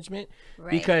parent management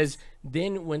Right. because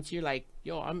then once you're like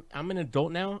yo, I'm an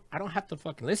adult now. I don't have to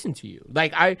fucking listen to you.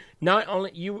 Like I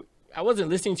wasn't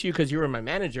listening to you because you were my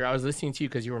manager. I was listening to you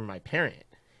because you were my parent.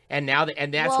 And now,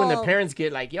 and that's when the Well, parents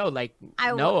get like, yo, like,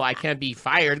 no, I can't be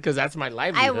fired because that's my I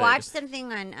livelihood. watched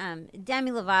something on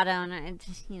Demi Lovato, and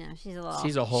she's a little.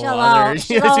 She's a whole she's other.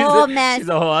 She's a whole mess. She's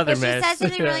a whole other but mess. she said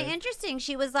something really interesting.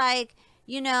 She was like,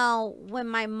 when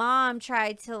my mom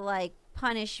tried to like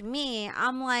punish me,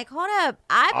 I'm like, hold up,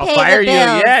 I'll pay fire the you.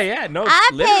 bills. Yeah, no, I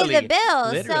literally, pay the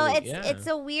bills. So literally, it's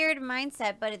a weird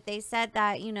mindset. But they said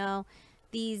that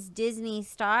these Disney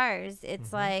stars,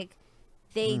 it's like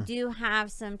they do have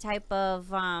some type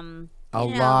of a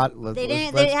lot.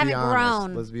 they Let's haven't be honest.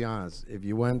 grown. Let's be honest. If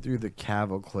you went through the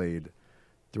cavalcade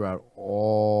throughout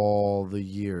all the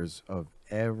years of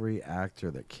every actor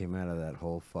that came out of that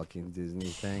whole fucking Disney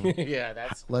thing, yeah,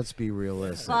 that's let's be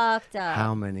realistic. Fucked up.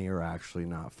 How many are actually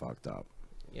not fucked up?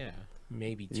 yeah,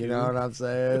 maybe two. You know what I'm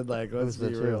saying? Like, let's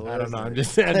be real. I don't know. I'm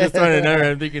just trying to know.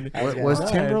 I'm thinking.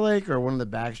 Was Timberlake or one of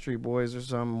the Backstreet Boys or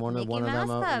something? One of Mickey them.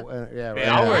 Mouse Club. Yeah, They right.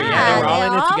 all were. Yeah, Yeah, they were all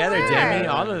in they it all together. were. Demi,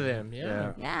 all of them.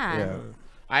 Yeah. Yeah.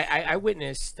 I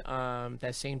witnessed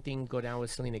that same thing go down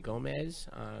with Selena Gomez.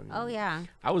 Oh yeah.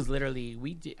 I was literally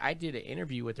I did an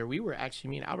interview with her. We were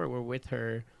actually me and Albert were with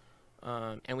her,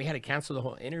 and we had to cancel the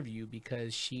whole interview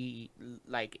because she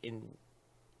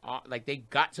they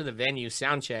got to the venue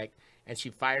sound check and she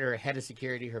fired her head of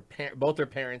security, both her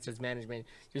parents as management,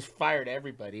 just fired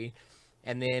everybody,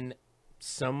 and then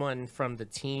someone from the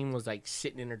team was like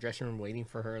sitting in her dressing room waiting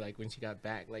for her like when she got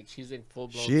back. Like she's in full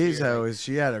blown.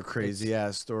 She had a crazy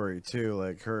ass story too.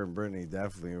 Like her and Britney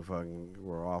definitely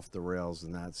were off the rails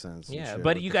in that sense. and Yeah, shit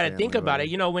but with you the got to think family about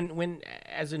life. it. When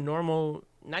as a normal,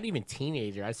 not even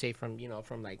teenager, I'd say from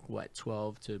like what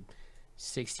 12 to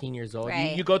 16 years old,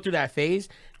 Right. you go through that phase.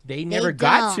 They never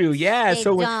got don't. to. Yeah, They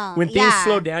so don't. when things Yeah.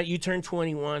 slow down, you turn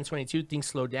 21, 22, things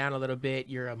slow down a little bit.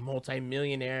 You're a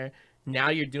multi-millionaire. Now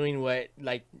you're doing what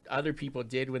like other people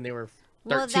did when they were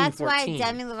 13, Well, that's 14. why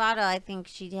Demi Lovato, I think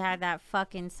she had that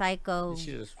fucking psycho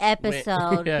She just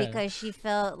episode yeah. because she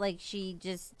felt like she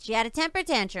had a temper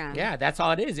tantrum. Yeah, that's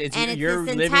all it is. And you're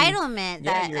it's this living, entitlement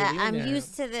yeah, that you're living I'm there.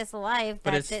 used to this life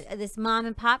But that this mom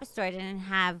and pop store didn't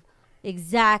have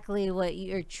exactly what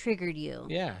triggered you.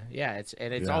 Yeah, it's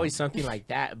Yeah. always something like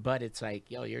that. But it's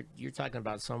like, yo, you're talking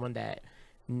about someone that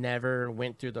never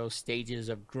went through those stages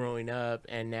of growing up,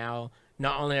 and now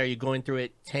not only are you going through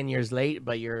it 10 years late,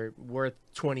 but you're worth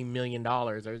 $20 million,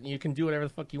 or you can do whatever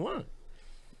the fuck you want.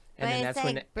 But And then it's that's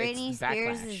when like Britney it's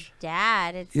Spears' backlash.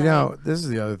 dad. It's You like, know, this is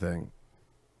the other thing.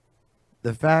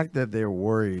 The fact that they're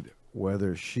worried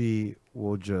whether she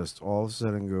will just all of a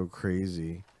sudden go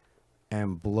crazy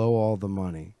and blow all the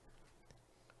money.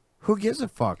 Who gives a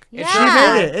fuck? Yeah. She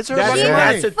made it. It's her That's, fucking that's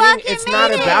money. the thing. Fucking It's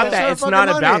not made it. about It's that. her It's fucking not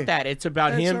money. about that. It's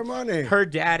about It's him. her money. Her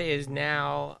dad is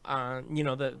now,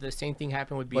 the same thing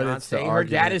happened with But it's the Beyonce. Her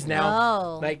dad argument. is now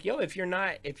Oh. like, yo, if you're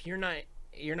not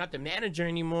the manager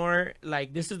anymore,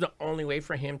 like this is the only way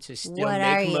for him to still What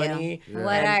are make you? money.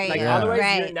 What And, are like, you? otherwise,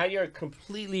 Right. now you're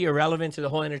completely irrelevant to the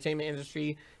whole entertainment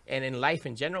industry and in life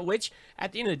in general. Which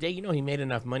at the end of the day, he made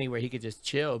enough money where he could just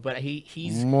chill. But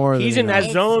he's More than in that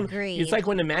enough. zone. It's greed. It's like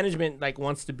when the management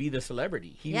wants to be the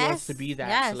celebrity. He wants to Yes, be that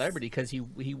yes. celebrity because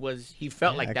he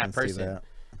felt like I that can see person. that.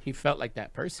 He felt like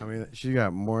that person. I mean, she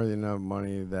got more than enough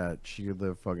money that she could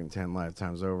live fucking 10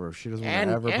 lifetimes over. If she doesn't want And-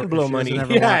 to ever and if blow she doesn't money.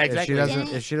 ever Yeah, want-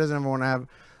 exactly. If she doesn't ever want to have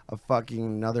a fucking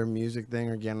another music thing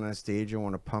or get on a stage and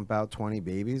want to pump out 20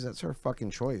 babies, that's her fucking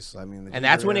choice. I mean, And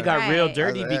that's when it got real Right.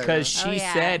 dirty Yeah. because Oh, she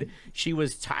yeah. said she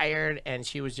was tired and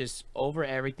she was just over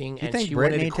everything and think she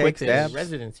wanted to Britney quit takes the dabs?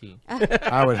 residency.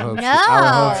 I would hope No, she, I would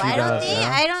hope she I don't does. think.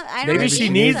 yeah. I don't Maybe think she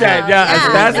so. needs that. Yeah, as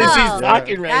fast as no. she's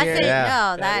talking right That's here. it. Yeah.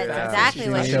 No, that's Yeah. exactly She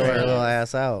what she showed her did. little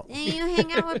ass out. Didn't you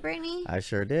hang out with Britney? I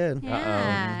sure did.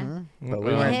 Yeah. But we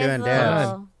Uh-oh. weren't His doing little-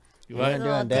 dabs. You We what? weren't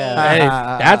little doing thing. dabs.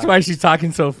 Hey, that's why she's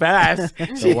talking so fast.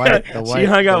 The she, white- she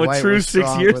hung out the with white True was 6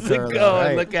 strong years with her, ago. though. And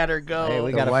Right. look at her go. Hey,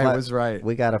 we The got a white flat, was right.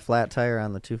 We got a flat tire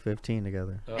on the 215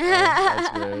 together. Uh-oh. That's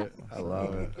great. I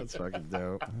love it. That's fucking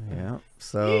dope. Yeah.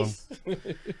 So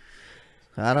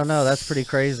I don't know. That's pretty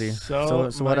crazy. So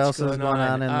what much else is going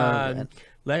on in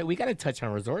the? We got to touch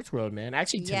on Resorts World, man.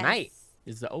 Actually, tonight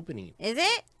is the opening. Is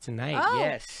it? Tonight, Oh.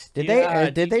 yes. Did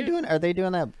they do? Are they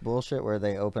doing that bullshit where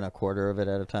they open a quarter of it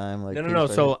at a time? Like No.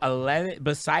 Tuesday? So 11.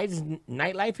 Besides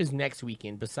nightlife is next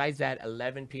weekend. Besides that,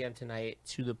 11 p.m. tonight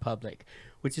to the public,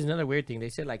 which is another weird thing. They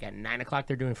said like at 9 o'clock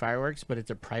they're doing fireworks, but it's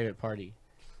a private party.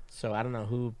 So I don't know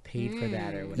who paid for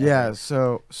that or whatever. Yeah,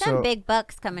 so Some big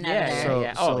bucks coming out of Yeah. there. So-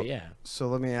 Yeah. Oh so- yeah. So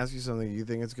let me ask you something. You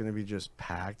think it's gonna be just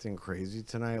packed and crazy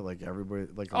tonight? Like everybody,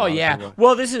 like a Oh lot of yeah. people-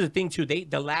 Well, this is the thing too.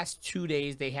 The last 2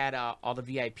 days they had all the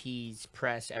VIPs,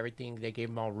 press, everything. They gave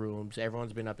them all rooms.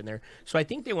 Everyone's been up in there. So I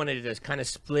think they wanted to just kind of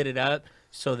split it up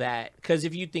so that because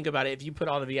if you think about it, if you put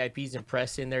all the VIPs and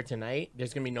press in there tonight,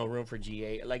 there's gonna be no room for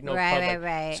GA, like no Right, public.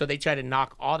 right. So they tried to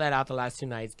knock all that out the last 2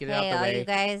 nights, get it Hey, out the all way. you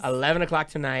guys. 11 o'clock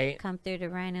tonight. Come through to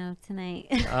Rhino tonight.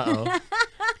 Uh oh.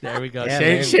 There we go. Yeah,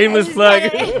 man. Shameless Just plug.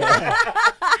 kidding.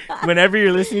 Whenever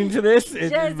you're listening to this,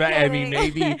 Just I mean,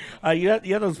 kidding. maybe you have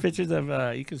those pictures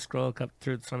of you can scroll up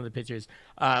through some of the pictures.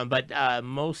 But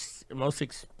most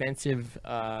expensive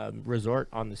resort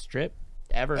on the strip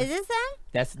ever. Is this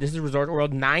them? This is Resort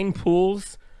World. 9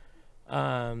 pools. So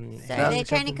are That's they trying to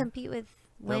something- compete with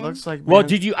That Wynn? looks like. Well, man-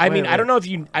 did you? I mean, wait, I don't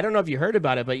wait. know if you heard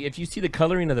about it, but if you see the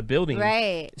coloring of the building,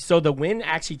 Right. So the Wynn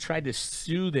actually tried to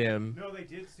sue them. No, they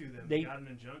did sue them. They- They got an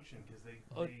injunction because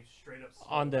they straight up stole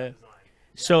on the- that design.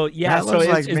 So yeah, That so looks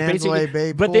it's, like it's Mandalay basically.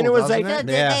 Bay But then it Pool, was like. doesn't So it?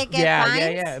 did Yeah. they get Yeah, fines?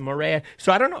 yeah, Morea.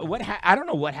 So I don't know I don't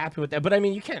know what happened with that, but I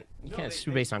mean, you can't No,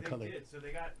 sue based on they color. Did. So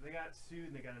they got sued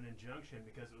and they got an injunction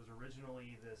because it was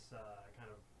originally this kind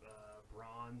of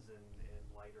bronze and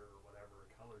lighter or whatever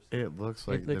colors. It looks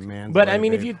like looks- the man. but I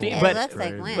mean, if you think- It but- looks like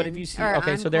Crazy. Wynn. But if you see, Or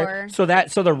okay, so there, Encore.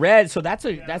 so the red, so that's a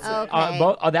Okay.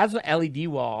 that's an LED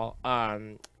wall,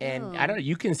 and Ooh. I don't know,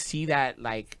 you can see that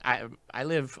like I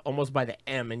live almost by the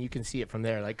M, and you can see it from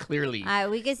there, like clearly.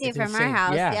 We can see it It's from insane. our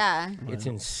house. Yeah. Yeah. It's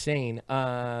insane.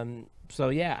 So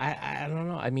yeah, I don't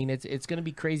know. I mean, it's gonna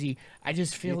be crazy. I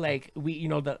just feel like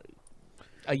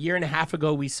a year and a half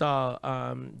ago we saw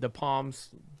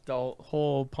the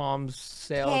whole Palms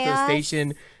sale to the Chaos.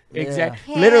 station. Yeah.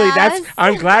 Exactly. Literally, Chaos.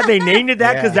 I'm glad they named it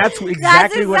that because Yeah. that's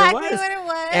exactly what it was. what it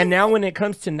was. And now when it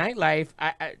comes to nightlife,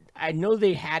 I know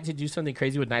they had to do something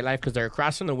crazy with nightlife because they're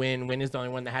across from the Wynn. Wynn is the only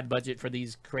one that had budget for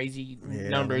these crazy Yeah,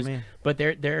 numbers. let me- But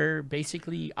they're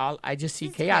basically all. I just see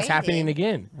This is chaos crazy. happening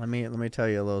again. Let me tell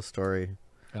you a little story.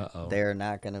 Uh-oh. They're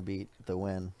not gonna beat the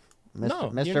Win. No,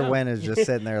 you're Mr. not. Win is just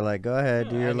sitting there like, go ahead,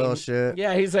 do your I little mean, shit.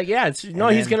 Yeah, he's like, yeah, he's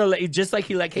then- gonna let you just like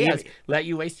he let chaos let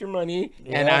you waste your money,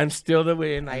 and Yeah. I'm still the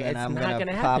win. Like, And then it's I'm not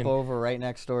gonna pop happen. over right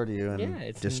next door to you and Yeah,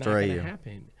 it's destroy not gonna you.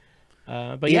 happen.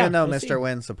 But yeah, Even though we'll Mr. see.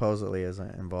 Win supposedly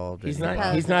isn't involved. he's in not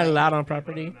it. he's not allowed on They voted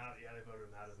property. him out- yeah, they voted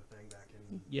him out of the thing back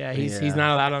in. Yeah, he's Yeah.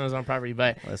 not allowed on his own property,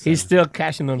 but Listen. he's still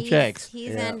cashing them He's, checks.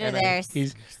 he's Yeah. under And there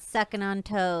he's- sucking on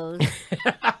toes.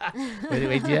 Wait, do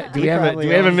He we have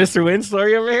probably a owns- Mr. Win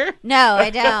story over here? No, I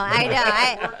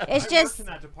don't. It's I just worked in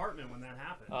that department when that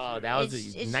happened. Oh, too. that was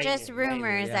it's a just nightmare,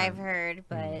 rumors yeah. I've heard,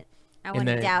 but I In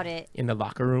wouldn't the- doubt it. in the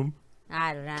locker room.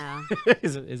 I don't know.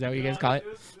 is that what you guys call it?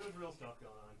 There was real stuff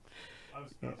going on.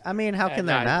 I was I mean, how Yeah, can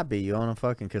no, there I- not be? You own a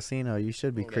fucking casino. You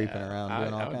should be creeping Yeah, around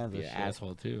doing all would kinds of be shit. an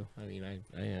asshole too. I mean,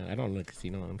 I don't look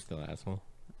casino. I'm still an asshole.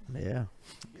 Yeah.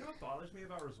 You know what bothers me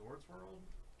about Resorts World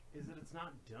is that it's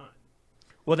not done.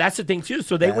 Well, that's the thing too.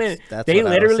 So they That's- went. that's They what I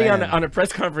was literally saying. on a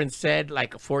press conference said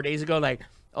like 4 days ago, like,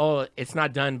 "Oh, it's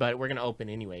not done, but we're gonna open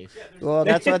anyways." Yeah, there's Well,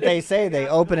 that's what they say. They that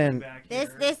open building in. back This-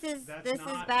 here this is- that's this is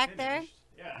not back there? finished.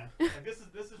 Yeah, like,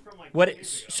 this is from like What? 2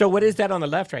 years ago. So what is that on the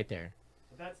left right there?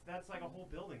 That's like a whole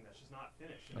building that's just not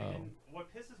finished. And Oh. they didn't, what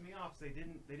pisses me off is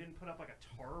they didn't put up like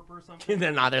a tarp or something. And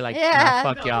then now they're like, Yeah.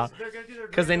 "Nah, fuck y'all," they're gonna do their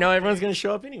because they grand know everyone's opening. gonna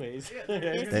show up anyways. Yeah, they're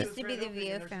gonna This do used to grand be the opening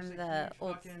view and there's from just a the huge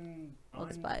old- fucking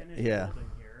old spot. unfinished Yeah.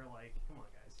 building here. Like, come on,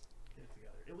 guys, get it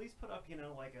together. At least put up,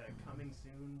 like a coming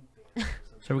soon banner or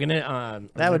something. So we're gonna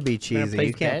That would be we're gonna cheesy. place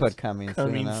You can't bets. put coming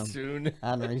coming soon soon.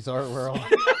 on Resort World.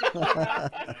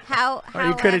 How? Or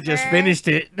you could have just however- finished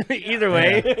it. Either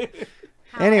way.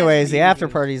 Anyways, the However- after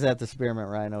party's at the Spearmint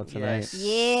Rhino tonight.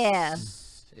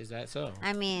 Yes. Yeah. Is that so?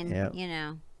 I mean, Yep. you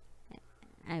know,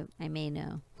 I may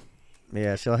know.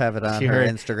 Yeah, she'll have it on She her heard-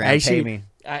 Instagram. Hey, Pay she- me.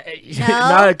 No,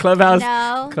 Not a clubhouse.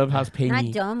 No, Clubhouse, pay not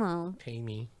me. Domo. Pay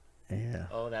me. Yeah.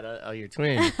 Oh, your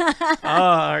twin. Oh,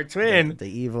 our twin. The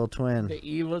evil twin. The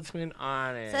evil twin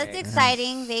on it. So it's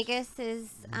exciting. Vegas is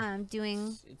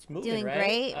doing. It's moving, doing right?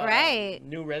 great, right.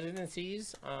 New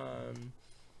residencies.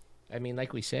 I mean,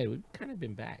 like we said, we've kind of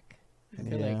been back. I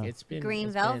feel like Yeah. it's been Green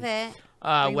it's been- Velvet.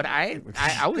 What I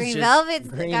was Green just Velvet's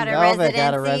Green got a Velvet residency.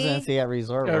 got a residency at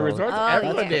Resort World. resorts. Oh,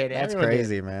 Everyone yeah. did. That's Everyone did.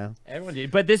 crazy, man. Everyone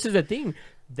did. But this is the thing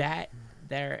that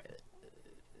they're.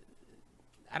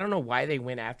 I don't know why they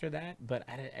went after that, but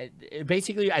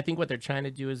basically, I think what they're trying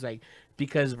to do is like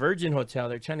because Virgin Hotel,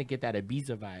 they're trying to get that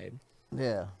Ibiza vibe,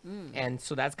 Yeah. and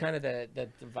so that's kind of the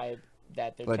vibe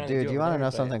that they're But trying dude, to do. you over want to there,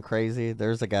 know but- something crazy?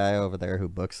 There's a guy over there who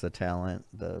books the talent,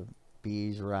 the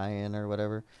Bees Ryan or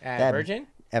whatever. At That- Virgin?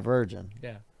 At Virgin.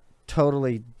 Yeah.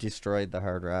 Totally destroyed the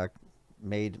Hard Rock,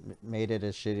 made it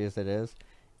as shitty as it is,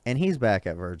 and he's back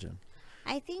at Virgin.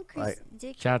 I think Like-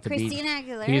 Shout out to Beach. Christina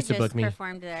He Aguilera used to just book me.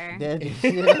 performed there.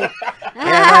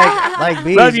 Yeah, like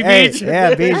Beach. Love you, hey, Beach.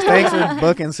 Yeah, Beach. Thanks for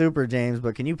booking Super James,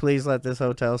 but can you please let this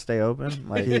hotel stay open?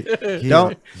 Like,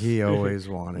 don't. He always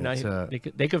wanted No, to.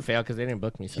 they could fail because they didn't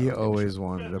book me. So He I'm always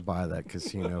wanted to buy that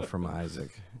casino from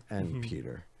Isaac and Mm-hmm.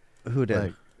 Peter, Who did?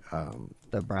 like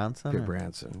The Bronson? Peter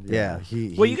Branson. Yeah.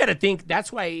 He. Well, he- you got to think.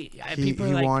 That's why He, people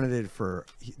he are like, wanted it for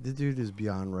the dude is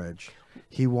beyond rich.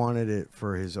 He wanted it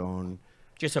for his own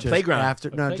just a playground. After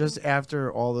A no, playground. just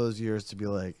after all those years to be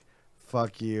like,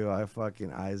 fuck you, I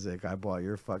fucking Isaac, I bought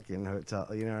your fucking hotel.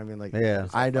 You know what I mean? Like, Yeah.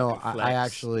 I know. fucking I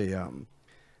flex.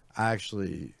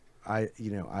 actually,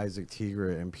 Isaac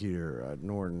Tigre and Peter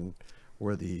Norton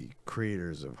were the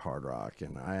creators of hard rock,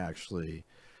 and I actually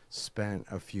spent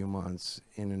a few months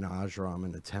in an ashram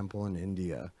in a temple in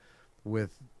India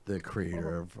with the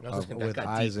creator I was of gonna- that with got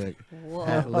deep. Isaac.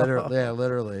 Whoa.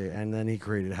 Literally, and then he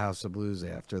created House of Blues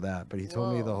after that. But he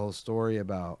told me the Whoa. whole story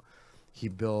about he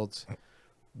built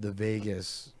the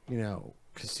Vegas,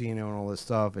 casino and all this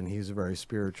stuff, and he's a very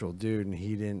spiritual dude, and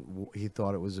he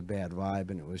thought it was a bad vibe,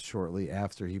 and it was shortly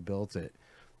after he built it,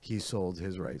 he sold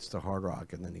his rights to Hard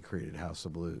Rock, and then he created House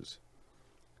of Blues.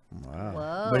 Wow.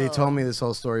 Whoa. But he told me this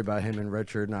whole story about him and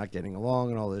Richard not getting along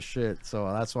and all this shit. So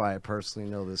that's why I personally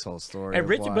know this whole story. And of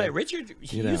Richard, why- but Richard,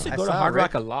 he you know. used to I go to saw Hard Rick-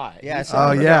 Rock a lot. Yeah, I He saw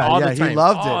Oh used to go yeah, all yeah, the he time,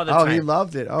 loved all it. the Oh, he time.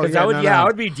 loved it. Oh 'Cause yeah, I would, no, yeah, no. I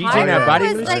would be DJing Hard at Rock Body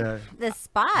was English. like Yeah. the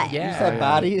spot. Yeah. You said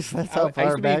bodies? That's how I used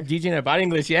far to back. be DJing at Body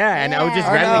English, yeah, and I would just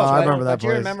Or no, randomly. I but- remember that but you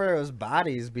place. remember it was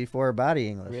bodies before Body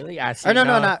English. Really? I see. Or no,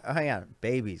 not. Hang on,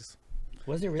 Babies.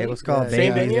 Was it really? It was called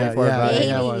Same Babies venue? before Body.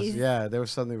 Yeah, it was. Babies. Yeah, there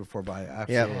was something before by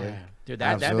absolutely. Yeah. Dude,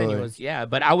 that venue Absolutely. was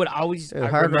but I would always Dude, I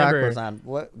Hard Rock remember, was on.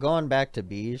 What going back to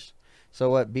Beige? So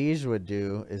what Beige would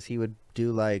do is he would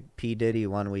do like P Diddy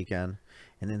one weekend,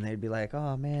 and then they'd be like,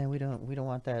 "Oh man, we don't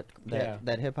want that Yeah.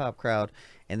 hip hop crowd,"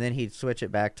 and then he'd switch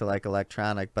it back to like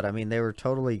electronic. But I mean, they were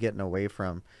totally getting away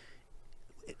from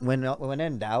when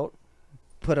in doubt,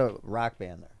 put a rock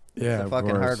band there. Yeah, the of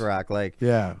fucking course. Hard Rock, like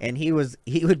Yeah. and he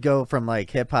would go from like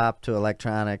hip hop to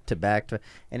electronic to back to,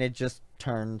 and it just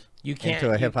turned You can't into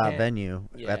a you hip hop can't- venue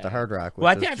at the Yeah. Hard Rock. Which Well,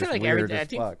 I is think I feel just like weird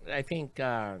everything. as fuck. I think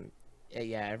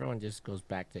yeah, everyone just goes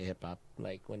back to hip hop.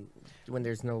 Like when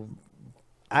there's no.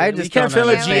 I You just can't don't fill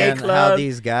a understand GA how club,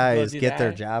 these go guys do get their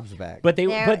that. jobs back. But There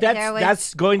that's was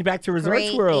that's going back to Resorts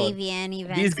Great World. AVN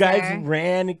events These guys there.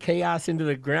 ran chaos into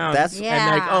the ground. That's- and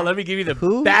like, Yeah. oh, let me give you the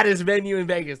Who- baddest venue in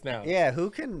Vegas now. yeah, who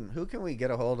can we get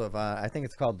a hold of? I think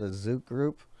it's called the Zook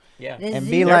Group, Yeah. The and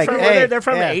Zoo- be They're like, from, hey, they're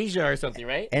from yeah. Asia or something,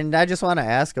 right? And I just want to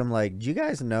ask them, like, do you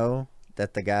guys know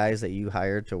that the guys that you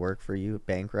hired to work for you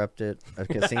bankrupted a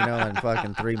casino in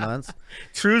fucking 3 months?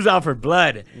 True's out for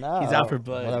blood. No, He's out for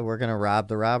blood. Well, we're gonna rob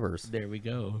the robbers. There we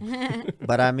go.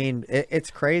 But I mean,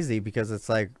 it's crazy because it's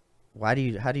like, how do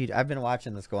you? I've been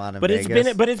watching this go on in But Vegas.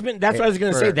 it's been. That's what I was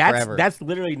gonna for say. That's forever. that's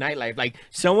literally nightlife. Like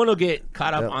someone will get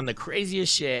caught up Yep. on the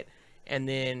craziest shit, and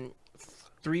then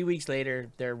 3 weeks later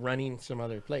they're running some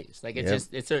other place. Like it's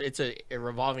Yep. just it's a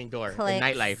revolving door in Clicks.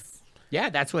 nightlife. Yeah,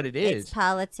 that's what it It's is.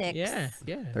 politics. Yeah,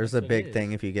 yeah. There's that's a what it big is.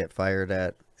 thing if you get fired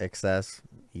at Excess,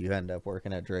 you end up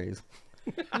working at Dre's.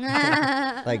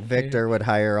 Like Victor would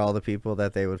hire all the people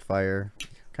that they would fire.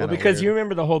 Well, Kinda because you weird.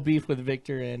 remember the whole beef with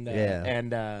Victor and Yeah.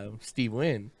 and Steve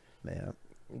Wynn. Yeah.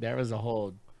 There was a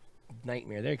whole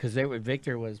nightmare there because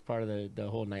Victor was part of the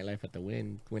whole nightlife at the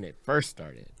Wynn when it first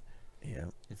started. Yeah.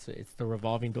 It's the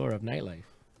revolving door of nightlife.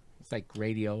 It's like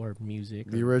radio or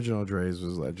music. The original Dre's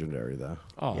was legendary though.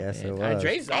 Oh, Yes, man. it was.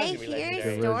 Dre's I always gonna be hear legendary.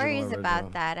 original, stories original.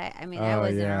 about that. I mean, Oh, I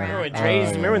wasn't yeah. around. Remember when but- Dre's?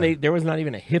 yeah. Remember when there was not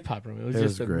even a hip hop room. It was It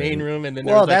just was the main great. room, and then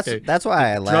there Well, was like that's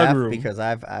why I drug laugh room. because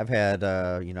I've had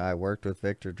I worked with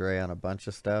Victor Dre on a bunch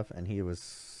of stuff and he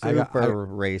was I super got-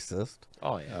 racist.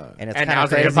 oh yeah, And it's And kind now of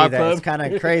it's a crazy hip-hop that club? it's kind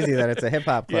of crazy that it's a hip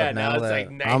hop club yeah. now. Now it's that,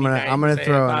 like I'm gonna 99%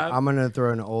 throw hip-hop. I'm gonna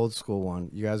throw an old school one.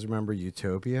 You guys remember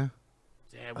Utopia?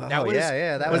 Damn, Oh, that was,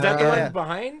 yeah, that was was- that the yeah. one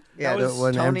behind? Yeah, that was,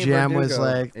 when Tony MGM was Verdugo.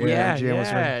 like, when yeah, MGM was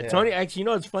yeah. Yeah. Tony, actually, you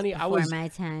know what's funny? I Before was my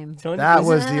time. Tony. that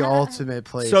was the ultimate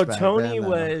place. So back Tony then, though.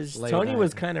 was Late Tony night.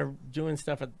 was kind of doing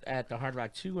stuff at the Hard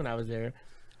Rock too when I was there.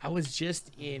 I was just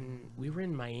we were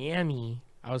in Miami.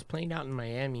 I was playing out in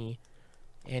Miami,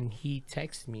 and he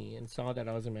texted me and saw that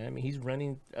I was in Miami. He's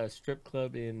running a strip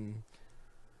club in,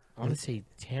 I want to say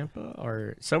Tampa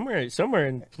or somewhere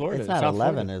in Florida. it's not South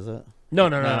 11, Florida. is it? No.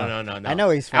 I know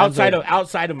he's friends outside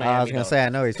with- of Miami. I was gonna though. say I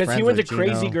know he's Because friends he went to with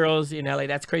Crazy Gino. Girls in LA.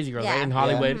 That's Crazy Girls, Yeah. right? In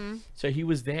Hollywood. Mhm. So he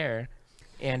was there.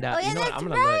 And Oh, yeah, you know what? that's I'm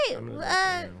gonna right. look. I'm gonna look Uh,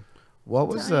 right now. What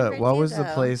was Tony what was the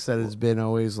Verdugo. place that has been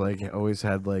always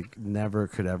had like never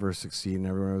could ever succeed and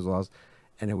everyone was lost,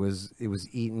 and it was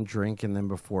eat and drink and then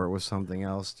before it was something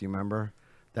else. Do you remember?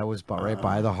 that was right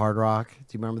by the Hard Rock. Do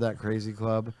you remember that crazy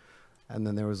club? And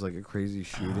then there was like a crazy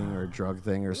shooting or a drug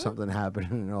thing or something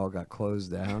happened, and it all got closed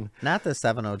down. Not the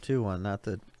 702 one, not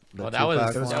the. Well, that was-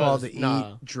 Tupac It was That one. called was- the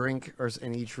no. Eat, Drink,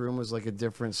 and each room was like a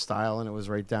different style, and it was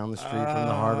right down the street from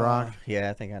the Hard Rock. Yeah,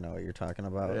 I think I know what you're talking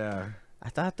about. Yeah. I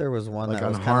thought there was one Like that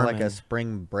on was kind of like a Harmon.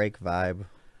 spring break vibe.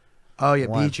 Oh yeah,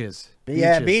 One. beaches.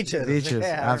 Yeah, beaches. Beaches. Yeah, I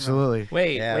remember. Absolutely.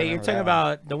 Wait, Yeah, I wait, you're remember talking that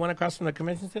about the one across from the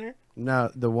convention center?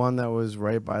 No, the one that was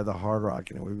right by the Hard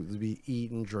Rock, and it would be eat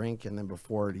and drink, and then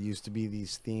before it used to be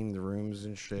these themed rooms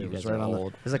and shit. You It was guys right are on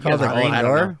old. Is it You called guys the are old, Green I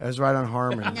don't Door? know. It was right on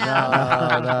Harmon. No. No,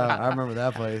 I remember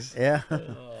that place. Yeah.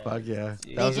 Fuck yeah.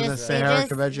 They That was in the Sahara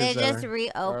Convention they Center. just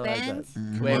reopened.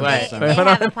 Wait, They, what? they Wait, hold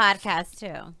have a on. podcast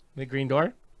too. The Green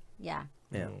Door? Yeah.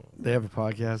 Yeah. They have a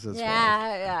podcast. That's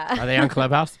Yeah. Are they on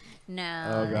Clubhouse? No.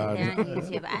 Oh, God. They're on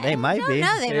YouTube. They might don't be.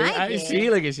 know, they might I be. see.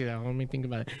 Look at you. Let me think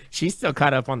about it. She's still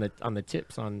caught up on the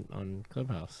tips on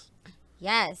Clubhouse.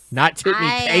 Yes. Not tip me,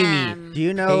 I pay me. am. Do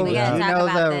you know? We Do gotta you talk know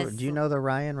about the? this. Do you know the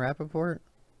Ryan Rappaport?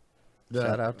 The-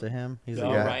 Shout out to him. He's a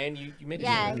Oh, guy. Ryan, you made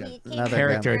Yeah, it. he came Another to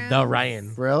Character, rooms. the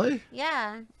Ryan. Really?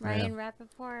 Yeah, Ryan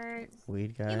Rappaport.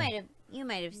 Weed guy. You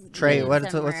might have seen Trey, him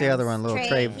what's somewhere the other else. one? Little Trey.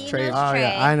 Trey- He Trey- knows Oh Trey.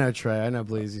 yeah, I know Trey. I know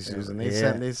Bleezy Susan. They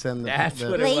Yeah. send That's the,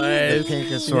 what the, it Lazy. was.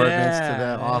 pink assortments to the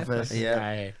Yeah. office. Yeah.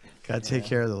 Guy. Gotta take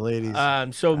care of the ladies.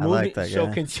 So I moving, like that so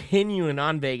guy. continuing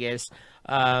on Vegas.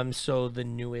 So the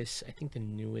newest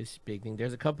big thing.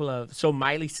 There's a couple of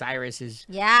Miley Cyrus is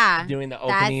Yeah. doing the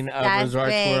That's- opening of that's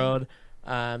Resorts big. World.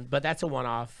 But that's a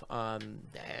one-off.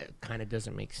 That kind of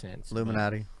doesn't make sense. but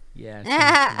Illuminati.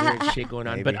 yeah, some weird shit going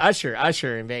on. Maybe. But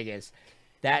Usher in Vegas,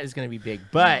 that is going to be big.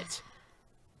 But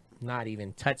not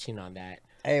even touching on that.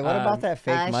 Hey, what about that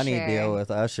fake money Usher. deal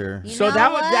with Usher? You So know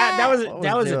that what? was What that was was the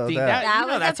deal a with thing. that? That, That you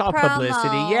know, was that's a all promo.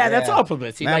 publicity. Yeah, that's Yeah. all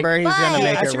publicity. Remember, Like, he's gonna But-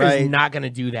 make it Usher is right. not going to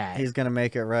do that. He's gonna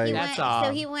make it right. He That's went, all.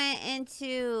 So he went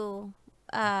into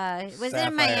was it in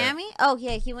Sapphire. Miami? Oh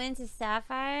yeah, he went into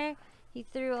Sapphire. He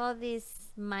threw all this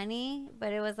money,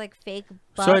 but it was like fake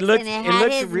bucks, So it looked- and it it had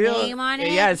looked his real- name on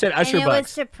it. yeah, it said Usher and it Bucks.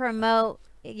 was to promote,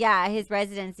 his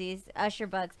residencies, Usher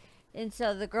Bucks. And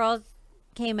so the girls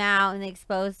came out and they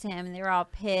exposed him, and they were all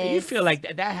pissed. You feel like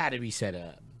that had to be set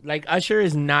up. Like Usher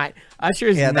is not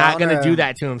Yeah, the not going to owner- do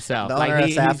that to himself. The Like owner of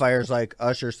he's- Sapphire's like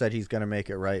Usher said he's gonna make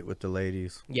it right with the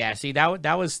ladies. yeah. See that was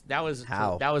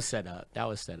How? that was set up. That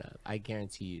was set up. I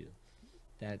guarantee you.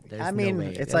 That there's I mean, no way.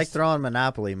 it's That's- like throwing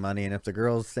Monopoly money, and if the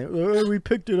girls say, "Oh, we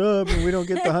picked it up and we don't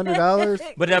get the $100,"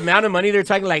 But the amount of money they're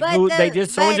talking, like But who, the- they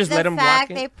just someone but just the let them fact walk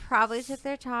in. They probably took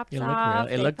their tops It looked real. off. It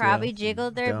They looked probably real.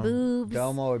 jiggled their boobs.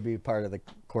 Domo would be part of the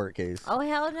court case. Oh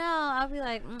hell no! I'll be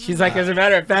like, She's like, as a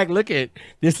matter of fact, look at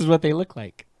this is what they look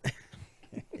like.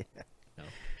 No,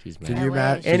 she's Could mad. you wish.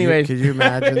 imagine? Anyways. Could you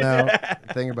imagine though?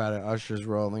 Think about it. Usher's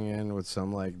rolling in with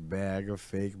some like bag of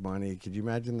fake money. Could you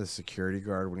imagine the security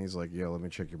guard when he's like, "Yo, let me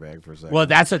check your bag for a second." Well,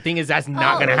 that's the thing is that's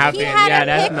not gonna happen. He had Yeah, a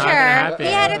that's picture. not gonna happen.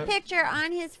 He had a picture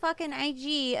on his fucking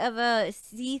IG of a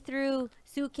see-through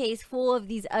suitcase full of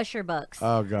these Usher bucks.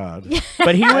 Oh God.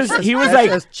 But he was That's like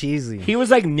just cheesy. he was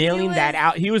like nailing that was-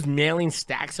 out. He was mailing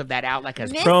stacks of that out like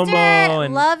as Mr. promo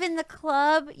and Love in the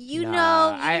Club, you Nah,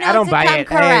 know, I don't to buy come it. Hey,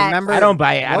 Correct. remember- I don't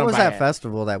buy it. I What don't was buy that it.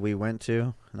 festival that we went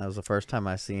to? And that was the first time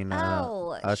I seen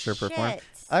Usher perform. shit.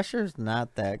 Usher's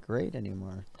not that great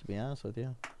anymore, to be honest with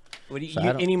you. What do you, So I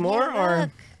you don't- anymore Yeah, or look.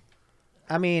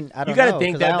 I mean, I don't you got know. to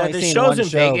think 'cause I that only the seen shows one in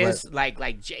show, Vegas, but-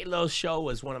 like J Lo's show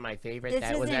was one of my favorites. This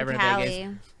That was is in ever in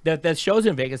Cali. Vegas. The shows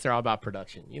in Vegas are all about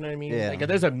production. You know what I mean? Yeah. Like if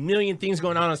there's a million things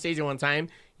going on stage at one time,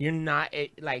 you're not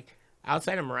like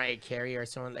outside of Mariah Carey or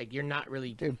someone like you're not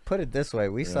really. Dude, put it this way: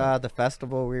 we saw the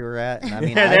festival we were at, and I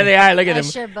mean, Yeah, there they are. Look at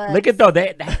Usher them. bucks. Look at though.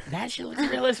 That shit looks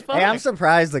real as fuck. Hey, I'm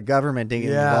surprised the government didn't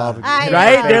get Yeah. involved. I know.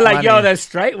 Right? They're like, yo, Money. that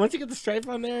stripe. Once you get the stripe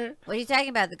on there, What are you talking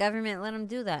about? The government let them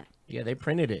do that. yeah, they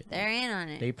printed it. They're in on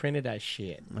it. They printed that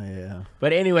shit. Yeah.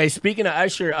 But anyway, speaking of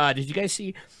Usher, did you guys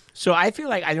see? So I feel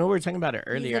like I know we were talking about it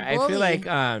earlier. a I feel bully.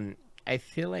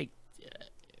 like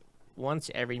once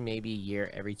every maybe year,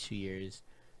 every 2 years,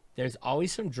 there's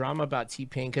always some drama about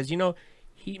T-Pain because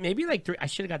he maybe like I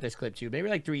should have got this clip too. Maybe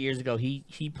like 3 years ago, he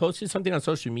posted something on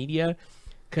social media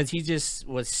because he just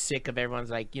was sick of everyone's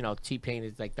like T-Pain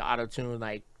is like the auto tune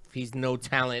like. He's no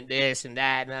talent, this and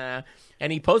that, and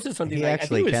he posted something He like I think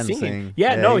actually he was can singing. sing.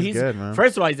 Yeah, Yeah, no, he's good, man.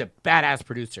 First of all, he's a badass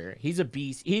producer. He's a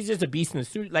beast. He's just a beast in the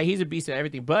studio. Like he's a beast at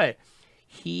everything. But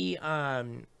he,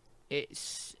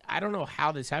 it's I don't know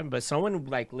how this happened, but someone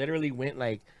like literally went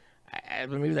like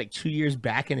maybe like 2 years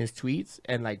back in his tweets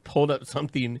and like pulled up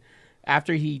something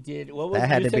after he did what was That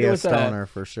had you to said be it a was stoner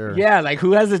for sure. Yeah, like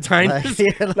who has the time? Like, to,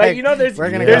 yeah, like you know, there's we're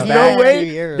gonna there's go no back 2 way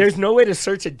years. there's no way to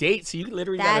search a date, so you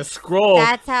literally gotta That's scroll.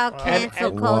 That's how cancel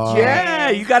and- culture. Yeah,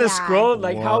 is. you gotta Yeah. scroll.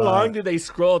 Like how What? long do they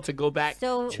scroll to go back?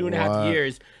 So- 2.5 What?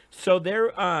 years. So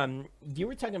there, you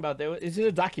were talking about there. Is it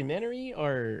a documentary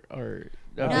or?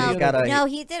 No, No, he's got a- no,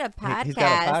 he did a podcast. He's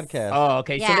got a podcast. Oh,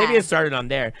 okay. So Yeah. maybe it started on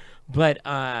there, but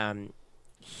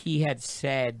he had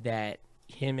said that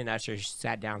him and Usher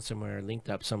sat down somewhere, linked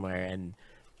up somewhere, and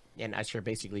Usher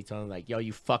basically told him like, "Yo,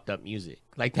 you fucked up music,"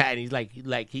 like that. And he's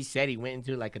like he said he went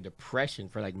into like a depression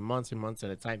for like months and months at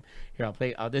a time. Here, I'll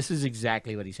play. Oh, this is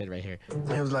exactly what he said right here.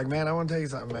 He was like, man, I want to tell you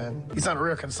something, man. He sounded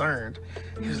real concerned.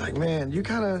 He was like, man, you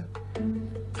kind of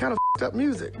f***ed up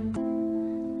music.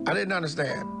 I didn't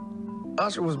understand.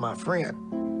 Usher was my friend.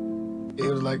 He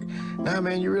was like, nah,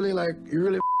 man, you really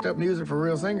f***ed up music for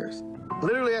real singers.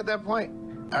 Literally at that point,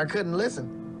 I couldn't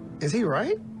listen. Is he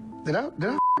right? Did I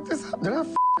f*** this up? Did I f***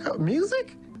 up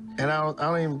music? And I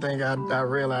don't even think I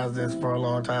realized this for a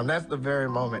long time. That's the very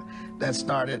moment that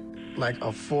started like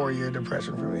a 4-year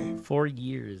depression for me. 4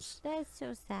 years. That's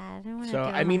so sad. I want to So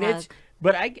give I him mean, a it's hug.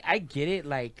 but I get it.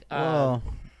 Like, Well,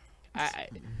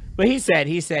 but he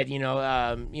said you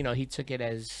know he took it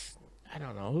as I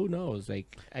don't know, who knows,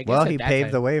 like I guess well, at he that paved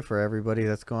time- the way for everybody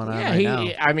that's going on Yeah, right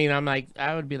now. I mean, I'm like,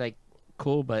 I would be like,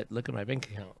 cool, but look at my bank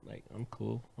account. Like, I'm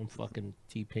cool. I'm fucking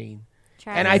T-Pain.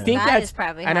 And I Travis think Scott that's is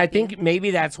probably and I happy. think maybe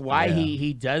that's why Yeah.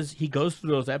 he goes through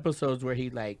those episodes where he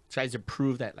like tries to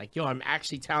prove that like, yo, I'm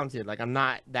actually talented. Like, I'm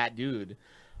not that dude.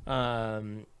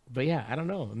 But yeah, I don't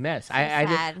know, a mess. I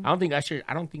sad. don't think Usher.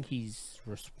 I don't think he's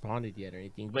responded yet or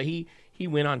anything. But he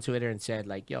went on Twitter and said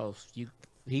like, yo,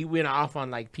 he went off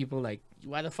on like people like,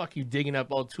 why the fuck you digging up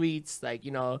old tweets? Like,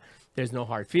 you know, there's no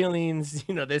hard feelings,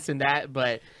 you know, this and that.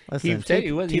 But Listen, he said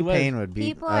he was. T-Pain would beat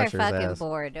People are Usher's fucking ass.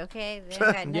 bored, okay? They've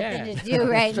got nothing Yeah. to do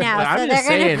right But now, I'm so just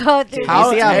they're saying, gonna go through. Do you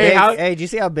see how Hey, big? how- Hey, do you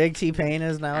see how big T-Pain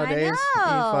is nowadays? know.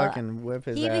 He fucking whip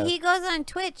his ass. He goes on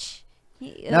Twitch.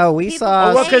 No, we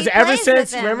saw- Oh, well, because he ever plays since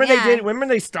with them, remember yeah. remember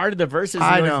they started the verses.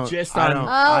 I it was don't. just I on. don't. Oh,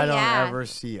 I don't yeah. ever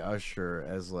see Usher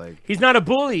as like. He's not a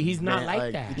bully. He's not man,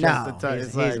 like that. just No, the type- he's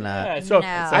it's like- not. Yeah, so No.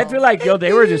 I feel like yo,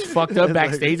 they were just fucked up It's like-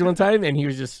 backstage one time, and he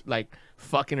was just like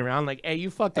fucking around, like, "Hey, you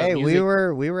fucked up." Hey, music.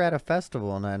 we were at a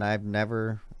festival and I've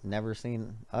never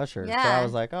seen Usher. So Yeah. I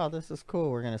was like, oh, this is cool.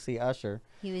 We're gonna see Usher.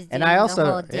 He was And doing I the also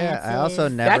whole I also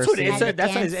dances. never That's what seen. it's. the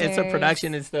That's what it's a dancers.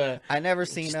 production. It's the I never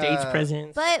seen stage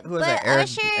presence. But Who was but that?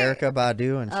 Usher. Erica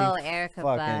Badu and she. Oh, Erica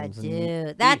fucking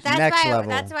Badu. That's next why level,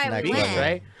 that's why next we level. went.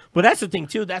 right? But that's the thing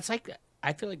too. That's like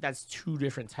I feel like that's two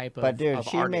different type of. But dude, of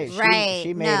she made artists. Right.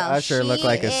 she made no, Usher look she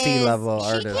like a is- C-level she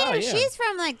artist. came- Oh, yeah. She's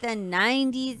from like the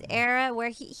 '90s era where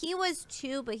he was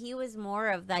too, but he was more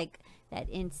of like that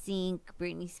NSYNC,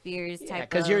 Britney Spears Yeah, type.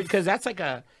 because that's like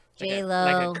a J-Lo.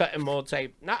 like a cut and mold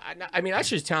type. Not I mean,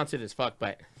 Usher's talented as fuck,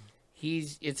 but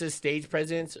it's a stage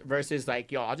presence versus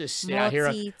like, yo, I'll just sit out here.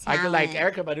 I could like Multi-talent.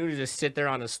 Erica Badu to just sit there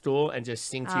on a stool and just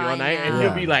sing to you Oh, all night, and yeah.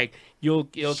 you'll be like, you'll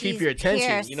keep She's your attention.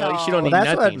 pure You know, she soul. don't Well, need that's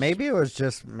nothing. what. Maybe it was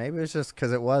just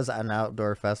because it was an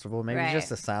outdoor festival. Maybe Right. just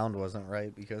the sound wasn't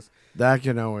right because That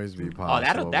can always be Oh,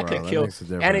 possible. that bro. could kill, makes a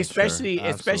difference, and sure. especially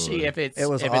Absolutely. if it's It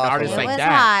was if an awful. artist It like was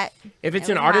that. hot. If it's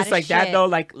It an was artist hot like as that shit. though,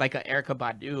 like a Erica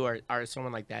Badu or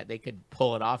someone like that, they could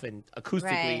pull it off and acoustically.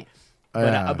 Right. But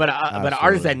Yeah, but an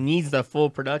artist that absolutely. needs the full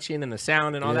production and the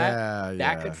sound and all Yeah, that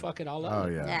yeah. could fuck it all up. Oh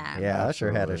yeah. Yeah. yeah,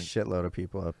 Usher had a Absolutely. shitload of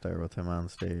people up there with him on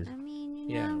stage. I mean,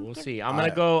 you Yeah, know, we'll give- see. I'm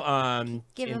gonna go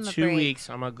Give in him a 2 break. weeks.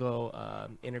 I'm gonna go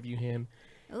interview him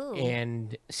Ooh.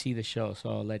 and see the show. So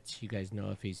I'll let you guys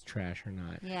know if he's trash or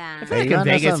not. Yeah. I feel Hey, like you in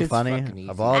wanna know Vegas, something it's funny? fucking easy.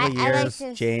 Of all the I like years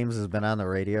to- James has been on the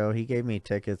radio, he gave me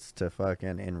tickets to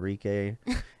fucking Enrique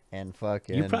and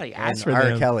fucking probably and asked for R.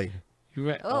 them. Kelly. You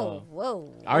re- Oh,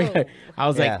 whoa. Are you- whoa. I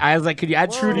was Yeah. like, could you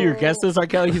add True to your Whoa. guest list, R.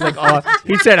 Kelly? He's like, oh,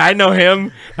 he said, I know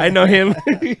him.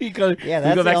 he goes, Yeah, we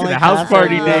that's go the back to only the house concert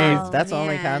party you Oh, days. ever- That's the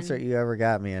only man. concert you ever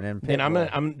got me in. And Then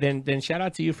Pitbull. then shout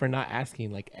out to you for not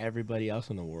asking like everybody else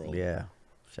in the world. Yeah,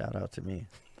 shout out to me.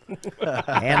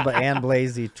 and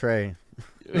Blazy Trey.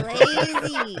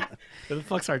 Lazy. Where the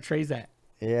fuck's our trays at?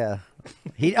 Yeah,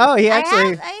 he actually. I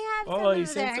have some Oh, you over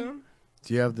said there. some?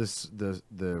 Do you have this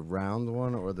the round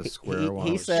one or the square one?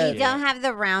 he Oh, said- You don't have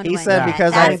the round He one said yet.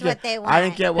 because That's I didn't what they want. I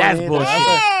didn't get one. That's either. bullshit.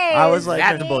 I was like,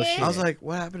 That's see? bullshit. I was like,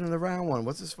 what happened to the round one?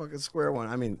 What's this fucking square one?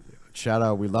 I mean, shout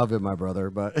out, we love it, my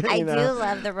brother. But I you do know,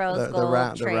 love the rose the gold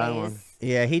round- the trays. round one.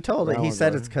 Yeah, he told it. Round He one, said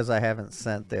brother. it's because I haven't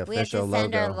sent the We have to official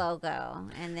send our logo. logo,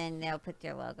 and then they'll put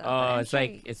their logo. But Oh, I'm it's sure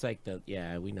like the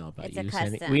we know about It's a you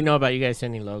sending. custom. We know about you guys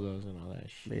sending logos and all that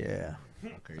shit. Yeah,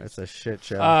 Fuckers. that's a shit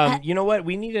show. You know what?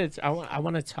 We need to. I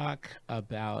want to talk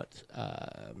about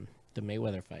the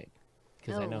Mayweather fight?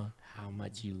 Because I Oh. know how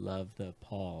much you love the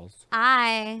Pauls.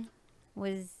 I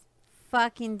was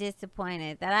fucking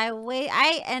disappointed that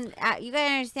you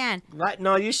gotta understand. What?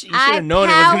 No, you should I have known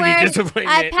it was going to be disappointed.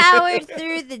 I powered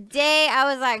through the day. I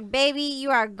was like, baby, you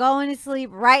are going to sleep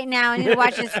right now. I need to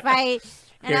watch this fight.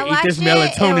 And Here, I eat watched this it.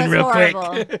 melatonin It was real horrible.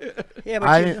 quick. Yeah, but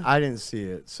I didn't see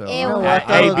it, so It know was- what,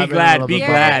 Hey, though? be I've been a glad, little be bit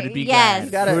glad, behind. be Yes.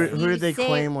 glad. Gotta- Who did they Say-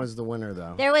 claim was the winner,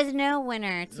 though? There was no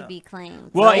winner to be claimed.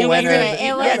 Well, No it was, winner. It was-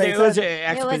 it was an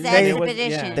it was expedition.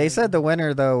 expedition. They said the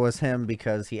winner though was him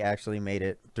because he actually made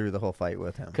it through the whole fight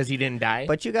with him. Because he didn't die.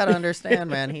 But you got to understand,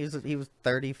 man. He was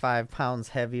 35 pounds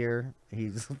heavier.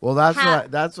 He's Well, that's How-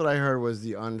 that's what I heard was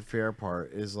the unfair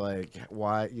part is like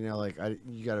why like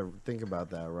you got to think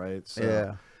about that, right? So,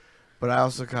 yeah. But I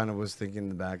also kind of was thinking in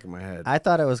the back of my head. I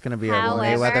thought it was going to be a However-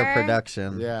 Mayweather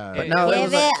production. Yeah. But no, it Give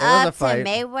was it, a, it was a up to fight.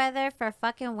 Mayweather for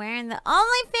fucking wearing the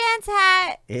OnlyFans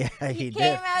hat. Yeah, he Came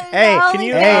did. out in Hey, the can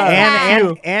you, OnlyFans Hey,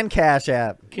 hat. and Cash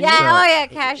App. Can Yeah, you- oh yeah,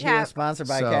 Cash He was App. sponsored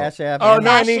by So- Cash App. Oh and-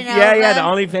 no! I mean, Fashion yeah, the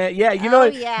Nova. OnlyFans. Yeah, you know Oh,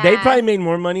 what? yeah. They probably made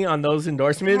more money on those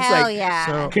endorsements. Hell like, yeah.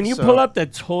 So- can you pull up the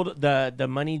total the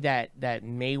money that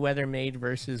Mayweather made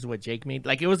versus what Jake made?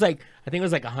 Like it was like I think it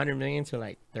was like 100 million to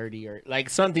like 30 or like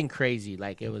something crazy.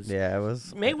 Like it was. Yeah, it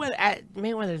was.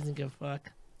 Mayweather doesn't give a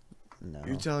fuck. No.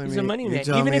 You're telling He's me, a money you're man.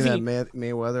 telling Even me if that he-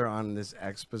 Mayweather on this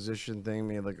exposition thing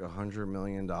made like $100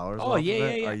 million. Oh, off yeah, of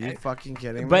it? yeah, Are yeah. you fucking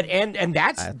kidding me? But and I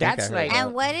that's think that's I heard like that.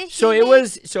 And what did he so it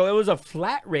make? was a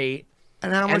flat rate.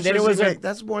 and how and much then it does was he a- make?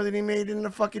 That's more than he made in the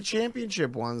fucking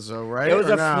championship ones, though, right? It was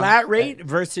Or a no? flat rate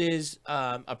versus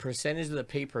a percentage of the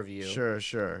pay per view.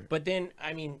 Sure. But then,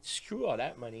 I mean, screw all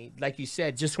that money. Like you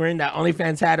said, just wearing that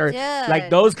OnlyFans hat or Dude.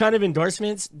 like those kind of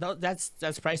endorsements, that's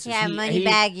priceless. Yeah, He-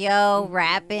 Moneybag Yo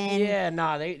rapping. Yeah,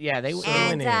 no, they And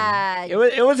went in.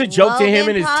 It was a joke to him Logan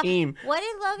and his Paul- team. What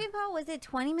did Logan Paul? Was it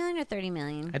 20 million or 30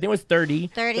 million? I think it was 30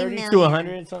 30 to million.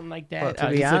 100, something like that. Well, to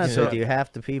be he's looking honest it with up. you,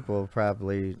 half the people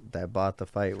probably that bought the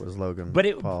fight was Logan But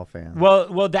it- Paul fans.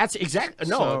 Well, that's exactly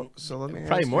no. So let me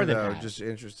probably ask more you, than though, that. just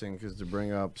interesting because to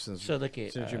bring up since So look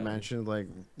at, you mentioned like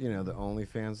the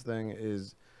OnlyFans thing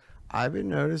is, I've been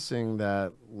noticing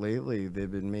that lately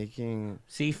they've been making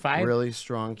C5. really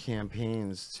strong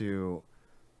campaigns to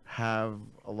have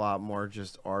a lot more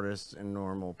just artists and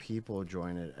normal people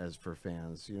join it as for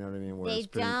fans. You know what I mean? Where They it's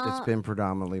don't- been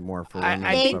predominantly more for I women.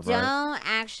 and They think- stuff, right? don't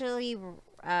actually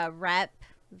rep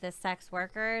the sex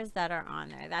workers that are on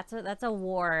there. That's a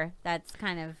war that's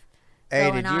kind of Hey,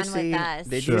 going did you on see? with us.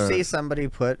 Did you Sure. see somebody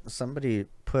put?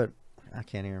 I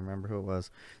can't even remember who it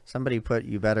was. Somebody put,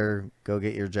 "You better go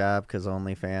get your job because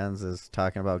OnlyFans is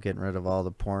talking about getting rid of all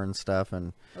the porn stuff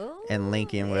and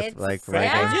linking with it's- like Right,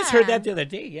 regular." I just heard that the other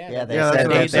day. Yeah, Yeah, they Yeah, said that's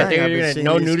what I'm that saying. they I've were been gonna seeing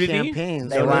no these nudity. campaigns.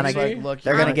 They No wanna nudity. get- Look,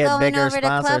 they're gonna I'm get going bigger over to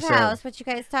sponsorship. Clubhouse. What you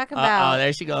guys talk Oh, about?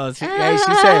 there she goes. Yeah, she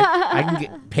said, "I can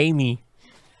get pay me."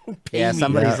 Pay Yeah, me.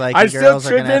 somebody's like, I'm "You still girls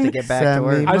are gonna have to tripping. get back to Send me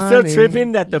work." money. I'm still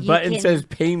tripping that the You button can- says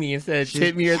 "pay me" instead of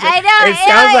 "tip me" or I something. know. It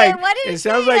sounds like what did it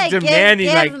sounds say? like demanding.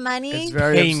 Give Like money. It's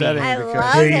very Pay me. upsetting I because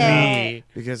love pay it. me.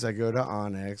 because I go to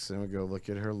Onyx and we go look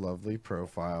at her lovely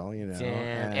profile,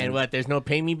 Damn. And what? There's no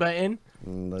pay me button.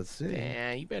 Let's see.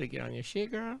 Damn, you better get on your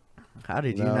shit, girl. How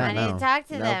did you No. not I need know? to talk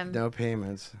to No, them. no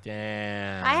payments.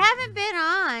 Damn. I haven't been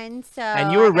on, so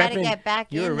And you were I gotta repping. get back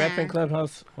You in were there. repping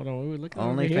Clubhouse. Hold on, we were looking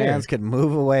over here. OnlyFans could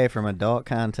move away from adult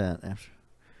content.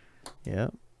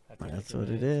 Yep, that's what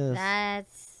it is.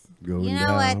 That's Going you know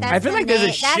down. what? That's I feel the like there's a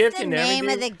that's shift the in name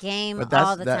of everything. the game But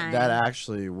all that's the that time. that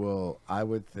actually will. I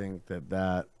would think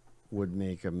that would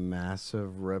make a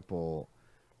massive ripple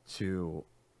to.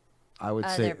 I would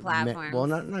say Other platforms. well,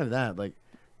 not that. Like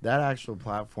that actual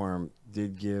platform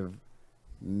did give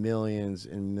millions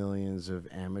and millions of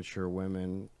amateur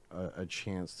women a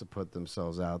chance to put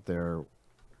themselves out there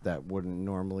that wouldn't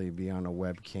normally be on a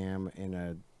webcam in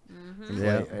a.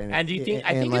 Yeah. And do you think?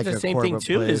 I in think like it's the a same thing corporate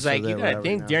too. place Is like or you gotta whatever,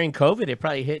 think know. during COVID it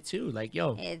probably hit too. Like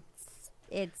yo,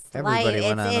 It's Everybody light.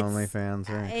 went on it's, OnlyFans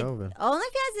during COVID.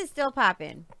 OnlyFans is still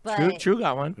popping, but True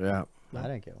got one. Yeah. I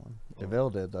didn't get one. DeVille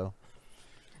did though.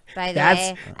 by the That's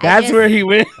way, that's where he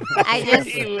went.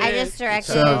 I just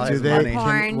directed So, do his they? money.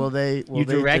 porn. Will they? You Will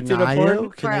they directed a deny porn? you?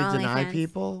 For Can they deny OnlyFans.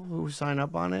 people who sign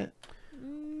up on it?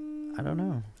 I don't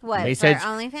know. what They for said-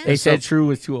 OnlyFans? They said True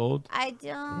was too old. I don't.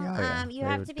 Yeah, You they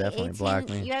have would to be definitely block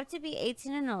 18. me. You have to be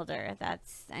 18 and older.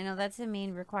 I know that's a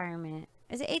main requirement.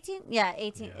 Is it 18? Yeah,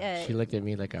 18. She looked at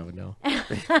me like I would know.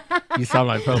 You saw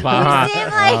my profile, You huh? seem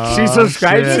like She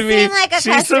subscribes you to me. seem like a She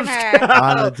customer.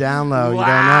 On the down low, you don't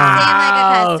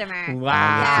Wow. know. Seem like a customer. Wow.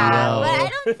 Yeah, but I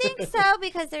don't think so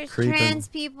because there's Creeping. trans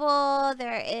people,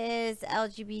 there is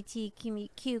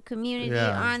LGBTQ community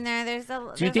Yeah. on there. There's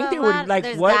a. Do you there's think a they would, lot- like,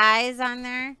 There's what- guys on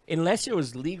there. Unless it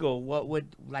was legal, what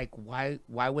would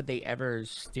why would they ever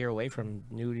steer away from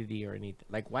nudity or anything?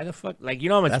 Like why the fuck? Like you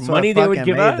know how much That's money what they would fucking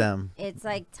give made up? them. It's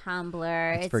like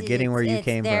Tumblr. It's forgetting where you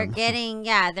came they're from. Getting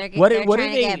yeah. They're What they're what do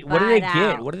trying they to get what do they bought get?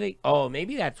 out. What do they? Oh,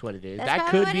 maybe that's what it is. That's that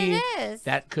probably could what be. it is.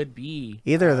 That could be.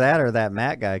 Either that or that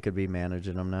Matt guy could be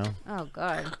managing them now. Oh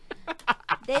god.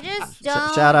 They just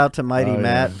don't. Shout out to Mighty Oh, yeah.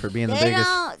 Matt for being the They biggest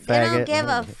don't. faggot. They don't give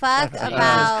a fuck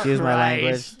about. Excuse my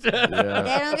language. Christ. They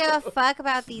don't give a fuck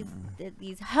about these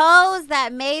hoes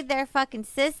that made their fucking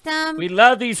system. We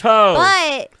love these hoes.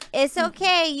 But it's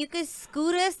okay. You could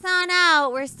scoot us on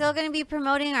out. We're still gonna be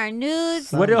promoting our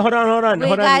nudes. What? Hold on. We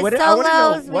got What, I wanna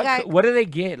know, solos, we what, got- what do they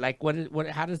get? Like what?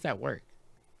 How does that work?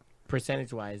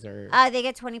 Percentage wise, or They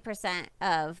get 20%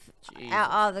 of Jesus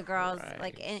all the girls. Christ.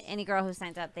 Like any girl who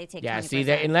signs up, they take. yeah. 20%. See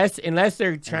that unless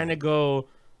they're trying to go,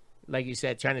 like you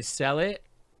said, trying to sell it.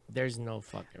 There's no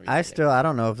fucking. reason. I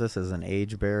don't know if this is an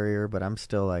age barrier, but I'm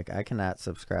still like I cannot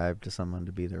subscribe to someone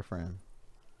to be their friend.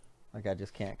 Like I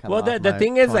just can't come. Well, off the my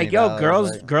thing is, like, yo, $20,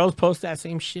 girls like- post that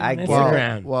same shit I on get it.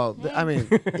 Instagram. Well, I mean,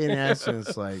 in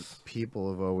essence, like people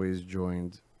have always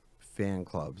joined fan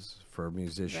clubs for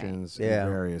musicians and Yeah.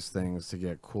 various things to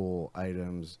get cool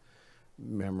items,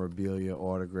 memorabilia,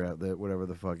 autograph, that whatever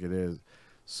the fuck it is.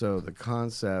 So the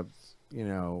concept,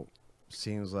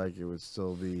 seems like it would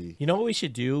still be. You know what we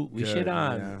should do? We good, should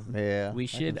Yeah.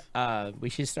 we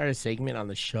should start a segment on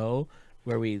the show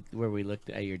where we looked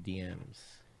at your DMs.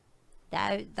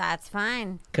 That's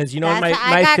fine. Because you know I my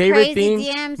got favorite crazy thing,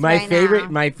 DMs my right favorite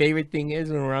now. my favorite thing is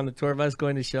when we're on the tour bus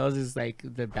going to shows is like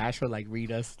the Bash will like read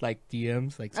us like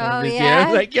DMs, like some Oh, of his yeah?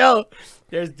 DMs, like yo,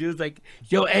 there's dudes like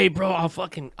yo, hey bro, I'll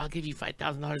give you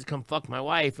 $5,000 to come fuck my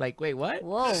wife. Like wait, what?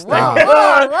 Whoa, whoa, Stop.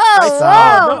 whoa, whoa,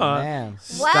 Stop. whoa. Man.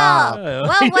 Stop. Well,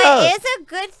 what is a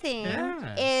good thing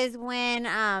Yeah. is when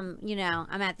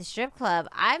I'm at the strip club.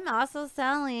 I'm also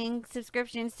selling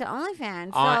subscriptions to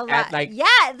OnlyFans.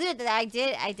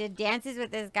 Dude, I did dances with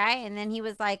this guy, and then he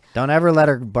was like, Don't ever let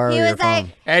her borrow he your was like,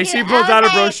 phone. And he- she I pulls was out a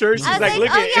like- brochure. She's I was like, look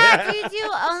oh at yeah, do you do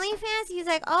OnlyFans? He's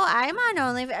like, oh, I'm on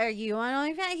OnlyFans. Are you on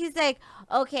OnlyFans? He's like,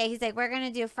 okay. He's like, we're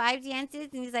gonna do 5 dances,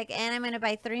 and he's like, and I'm gonna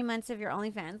buy 3 months of your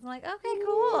OnlyFans. I'm like, okay, Look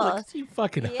cool. at you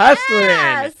fucking Yeah,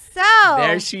 hustling. so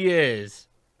There she is.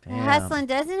 Damn. hustling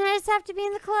doesn't just have to be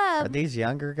in the Are club. these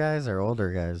younger guys or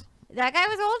older guys? That guy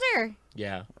was older.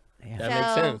 Yeah, Damn. that makes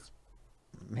So- sense.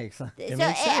 Makes sense. It So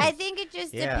makes I sense. think it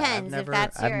just Yeah, depends if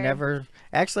that's your. I've never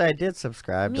actually. I did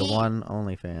subscribe to Me- one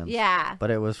OnlyFans. Yeah.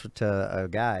 But it was to a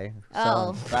guy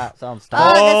Oh. selling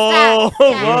stock. Oh, the Oh,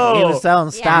 stock. whoa. He was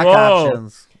selling stock Whoa.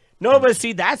 options. No, but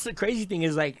see, that's the crazy thing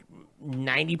is like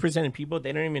 90% of people,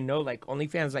 they don't even know like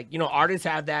OnlyFans. Like, artists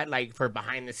have that like for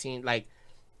behind the scene, like,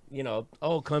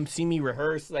 oh, come see me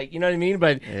rehearse. Like, you know what I mean?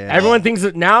 But Yeah. everyone thinks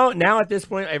that now at this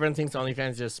point, everyone thinks OnlyFans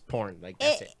is just porn. Like,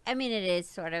 that's it. I mean, it is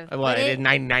sort of. Well, but it is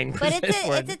 99% But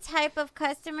porn. it's a type of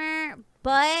customer.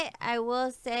 But I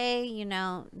will say,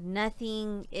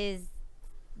 nothing is.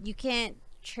 You can't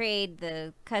trade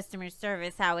the customer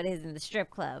service how it is in the strip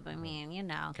club. I mean,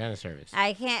 kind of service.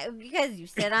 I can't because you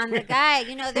sit on the guy.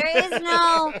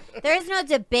 There is no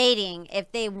debating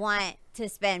if they want to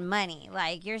spend money.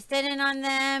 Like you're sitting on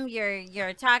them.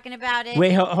 You're talking about it.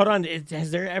 Wait, hold on.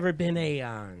 Has there ever been a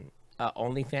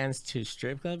OnlyFans to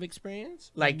strip club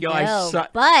experience? Like, yo, I No, saw.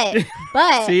 but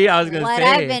See, I was gonna what say.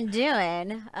 I've been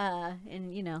doing,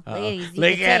 and ladies,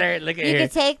 Look at her. Look at you her.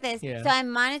 could take this. Yeah. So I'm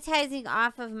monetizing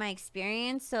off of my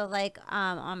experience. So like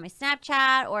on my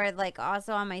Snapchat or like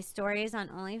also on my stories on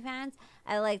OnlyFans,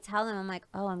 I like tell them I'm like,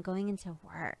 oh, I'm going into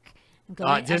work. I'm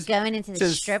going into the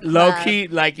just strip low club. key,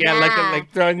 like Yeah.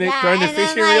 like throwing the Yeah, throwing the and then,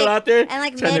 fishing reel like- out there, and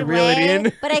like trying to midway, reel it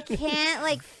in. but I can't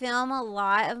like film a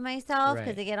lot of myself because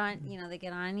Right. they get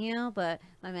on you. But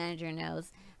my manager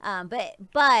knows.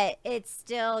 But it's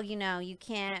still you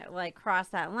can't like cross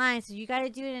that line. So you got to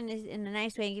do it in a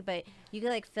nice way. But you could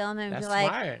like film it and That's be like,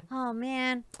 smart. oh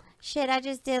man, shit, I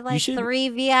just did like should- 3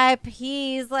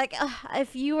 VIPs. Like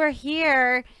if you were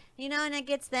here. And it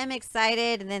gets them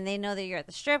excited, and then they know that you're at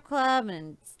the strip club,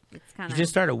 and it's kind You of. just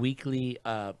start a weekly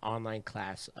online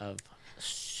class of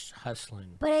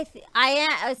hustling. But I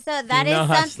am so that is Female something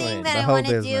hustling. that The I whole want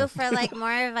to do business. for like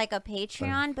more of like a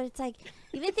Patreon. But it's like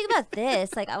even think about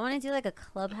this. Like I want to do like a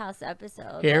Clubhouse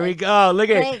episode. Here we like, go. Look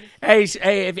at like-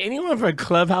 hey, if anyone from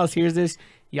Clubhouse hears this,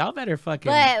 y'all better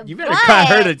fucking, But- you better cut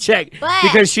her but- to check but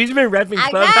because she's been repping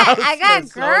Clubhouse. I got for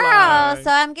so girls, long.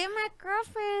 so I'm getting my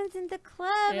girlfriends in the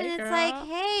club, Hey, and it's girl. like,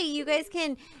 hey, you guys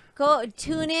can go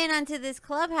tune in onto this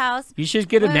Clubhouse. You should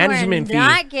get a when management we're fee.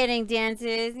 not getting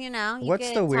dances, you know. You What's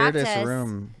could the talk to weirdest us.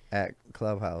 room at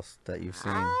Clubhouse that you've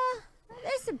seen?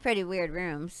 There's some pretty weird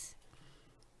rooms.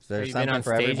 Is there Have you been something on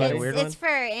for stage at a everybody? weird It's for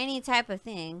any type of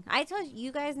thing. I told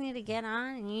you guys need to get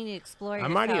on and you need to explore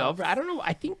I'm already yourselves. over. I don't know.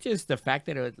 I think just the fact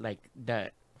that it was like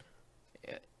that.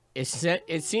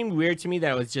 It seemed weird to me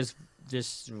that it was just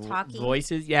Talking?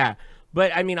 voices. Yeah,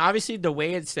 but I mean, obviously the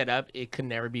way it's set up, it could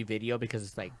never be video because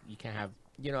it's like you can't have.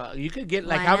 You know, you could get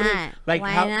like Why how many not? like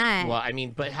Why how not? well I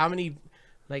mean, but how many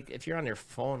like if you're on your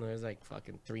phone, there's like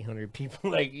fucking 300 people.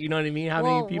 Like you know what I mean? How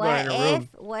many people are in a room?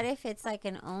 What if it's like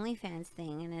an OnlyFans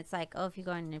thing and it's like, oh, if you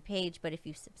go on your page, but if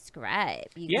you subscribe,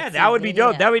 you Yeah, can see that would be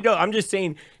dope. video. That would be dope. I'm just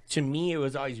saying, to me, it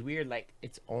was always weird. Like,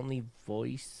 it's only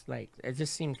voice. Like, it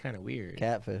just seemed kind of weird.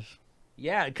 Catfish.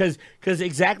 Yeah, because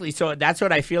exactly. So that's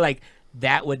what I feel like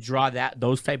that would draw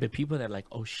those type of people that are like,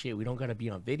 oh shit, we don't gotta be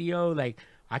on video. Like,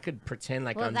 I could pretend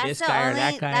like I'm this guy or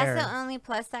that guy. That's the only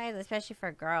plus side, especially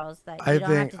for girls, that you I don't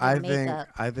think, have to do makeup.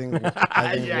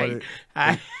 I think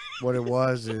I- what it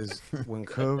was is when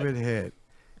COVID hit,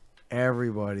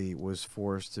 everybody was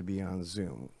forced to be on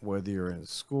Zoom, whether you're in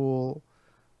school,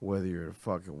 whether you're at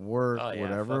fucking work, Oh, yeah,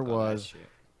 whatever it fuck all that was. shit.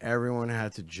 Everyone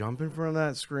had to jump in front of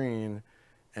that screen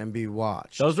and be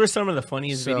watched. Those were some of the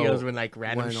funniest So, videos when like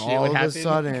random when shit all would of happen. a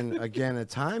sudden, again, a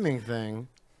timing thing,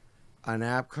 an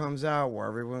app comes out where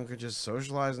everyone could just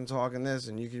socialize and talk in this,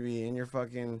 and you could be in your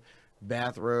fucking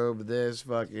bathrobe, this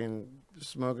fucking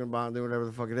smoking bong, doing whatever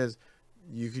the fuck it is.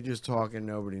 You could just talk and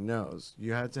nobody knows.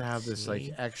 You had to have this like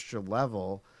See? extra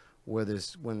level where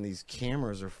when these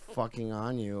cameras are fucking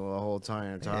on you the whole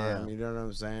time. Yeah. You know what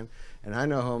I'm saying? And I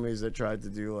know homies that tried to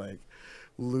do like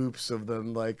loops of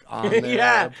them like on there,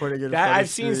 Yeah, putting it in that- front of I've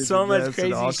seen screens so and much this crazy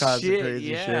and all kinds shit, of crazy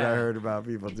shit. I yeah. heard about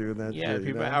people doing that Yeah, shit.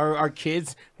 people. You know? Our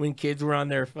kids, when kids were on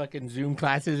their fucking Zoom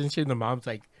classes and shit, the mom's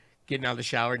like getting out of the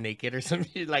shower naked or some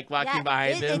shit, like walking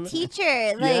behind dude, them. the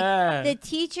teacher, like Yeah. the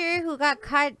teacher who got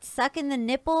caught sucking the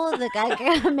nipple, the guy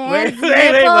a man's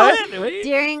wait, nipple what? Wait.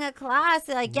 during a class.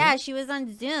 Like, yeah, she was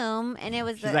on Zoom, and it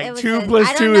was She's like, it was 2 plus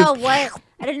I 2 don't know is- what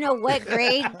I don't know what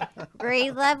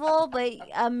grade level, but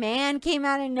a man came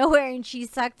out of nowhere and she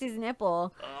sucked his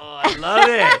nipple. Oh, I love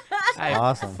it. I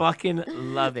Awesome. fucking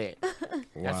love it.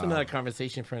 That's Wow. another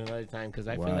conversation for another time because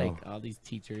I feel Wow. like all these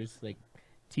teachers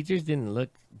didn't look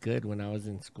good when I was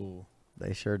in school.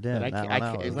 They sure did. But Not when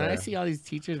I was when I there. see all these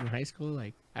teachers in high school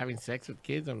like having sex with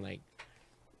kids, I'm like,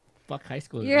 fuck high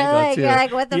school. You're I go like, to. you're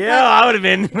like, what the Yeah, fuck? I would have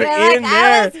been You're in like,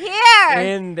 there. I was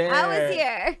here. In there. I was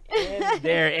here. In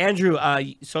there. Andrew,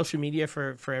 social media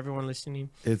for everyone listening.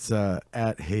 It's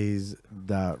at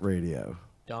haze.radio.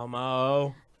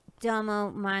 Domo. Domo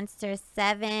Monster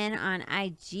 7 on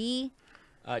IG.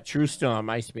 True Still on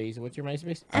MySpace. What's your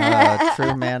MySpace?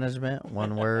 True Management,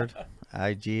 one word.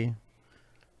 IG.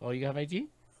 Oh, you have IG?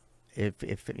 I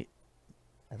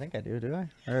think I do I?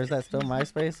 Or is that still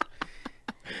MySpace?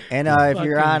 And if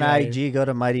you're Fucking on guy. IG, go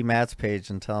to Mighty Matt's page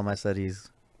and tell him I said he's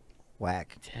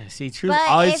whack. Yeah, see, True But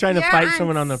always if trying to you're fight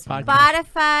someone on the podcast.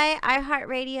 Spotify,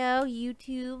 iHeartRadio,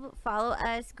 YouTube, follow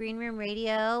us, Green Room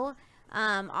Radio.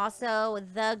 Also,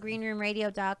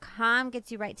 thegreenroomradio.com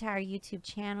gets you right to our YouTube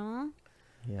channel.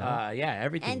 Yeah,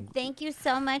 everything. And thank you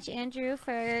so much, Andrew,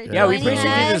 for Yeah, we joining appreciate you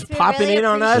us. just We popping really in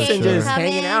on us appreciate and you just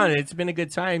coming. hanging out. It's been a good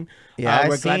time. Yeah,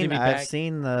 we're I've glad to seen be I've back.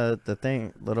 seen the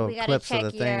thing, little We gotta clips of the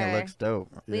check thing. It your- looks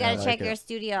dope. We Yeah, got to I check like your it.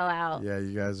 studio out. Yeah,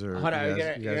 you guys are. Hold on, you are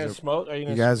guys, you gonna smoke? Are you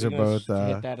gonna, guys are you gonna both,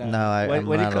 hit that, No, I'm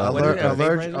what do you not call- what allowed is to. it, a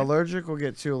vaporizer? allergic will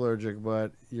get too allergic,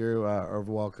 but you are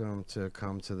welcome to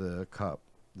come to the cup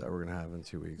that we're gonna have in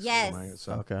 2 weeks. Yes.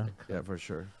 So, Okay. yeah, for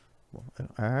sure. All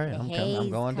right. I'm coming. I'm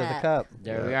Haze going to the Cup. cup.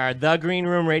 There we are,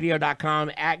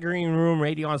 thegreenroomradio.com, at Green Room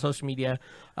Radio on social media.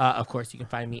 Of course, you can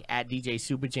find me at DJ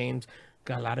Super James.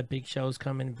 Got a lot of big shows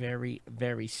coming very,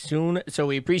 very soon. So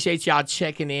we appreciate y'all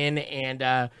checking in,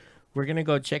 and we're going to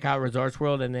go check out Resorts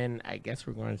World, and then I guess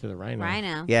we're going to the Rhino.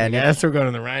 Rhino. Yeah, I and, guess we're going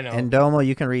to the Rhino. and Domo,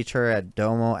 you can reach her at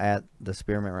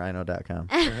domo@thespearmintrhino.com.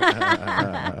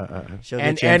 She'll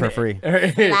get you in for free.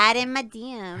 Slide in my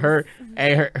DMs.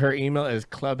 Her email is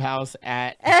clubhouse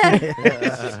at.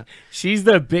 She's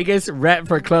the biggest rep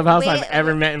for Clubhouse I've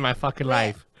ever met in my fucking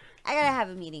life. I got to have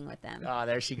a meeting with them. Oh,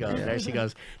 there she goes. There she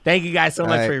goes. Thank you guys so All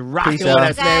much right. for rocking Peace with out.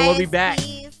 us, man. We'll be Guys, back.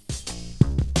 peace.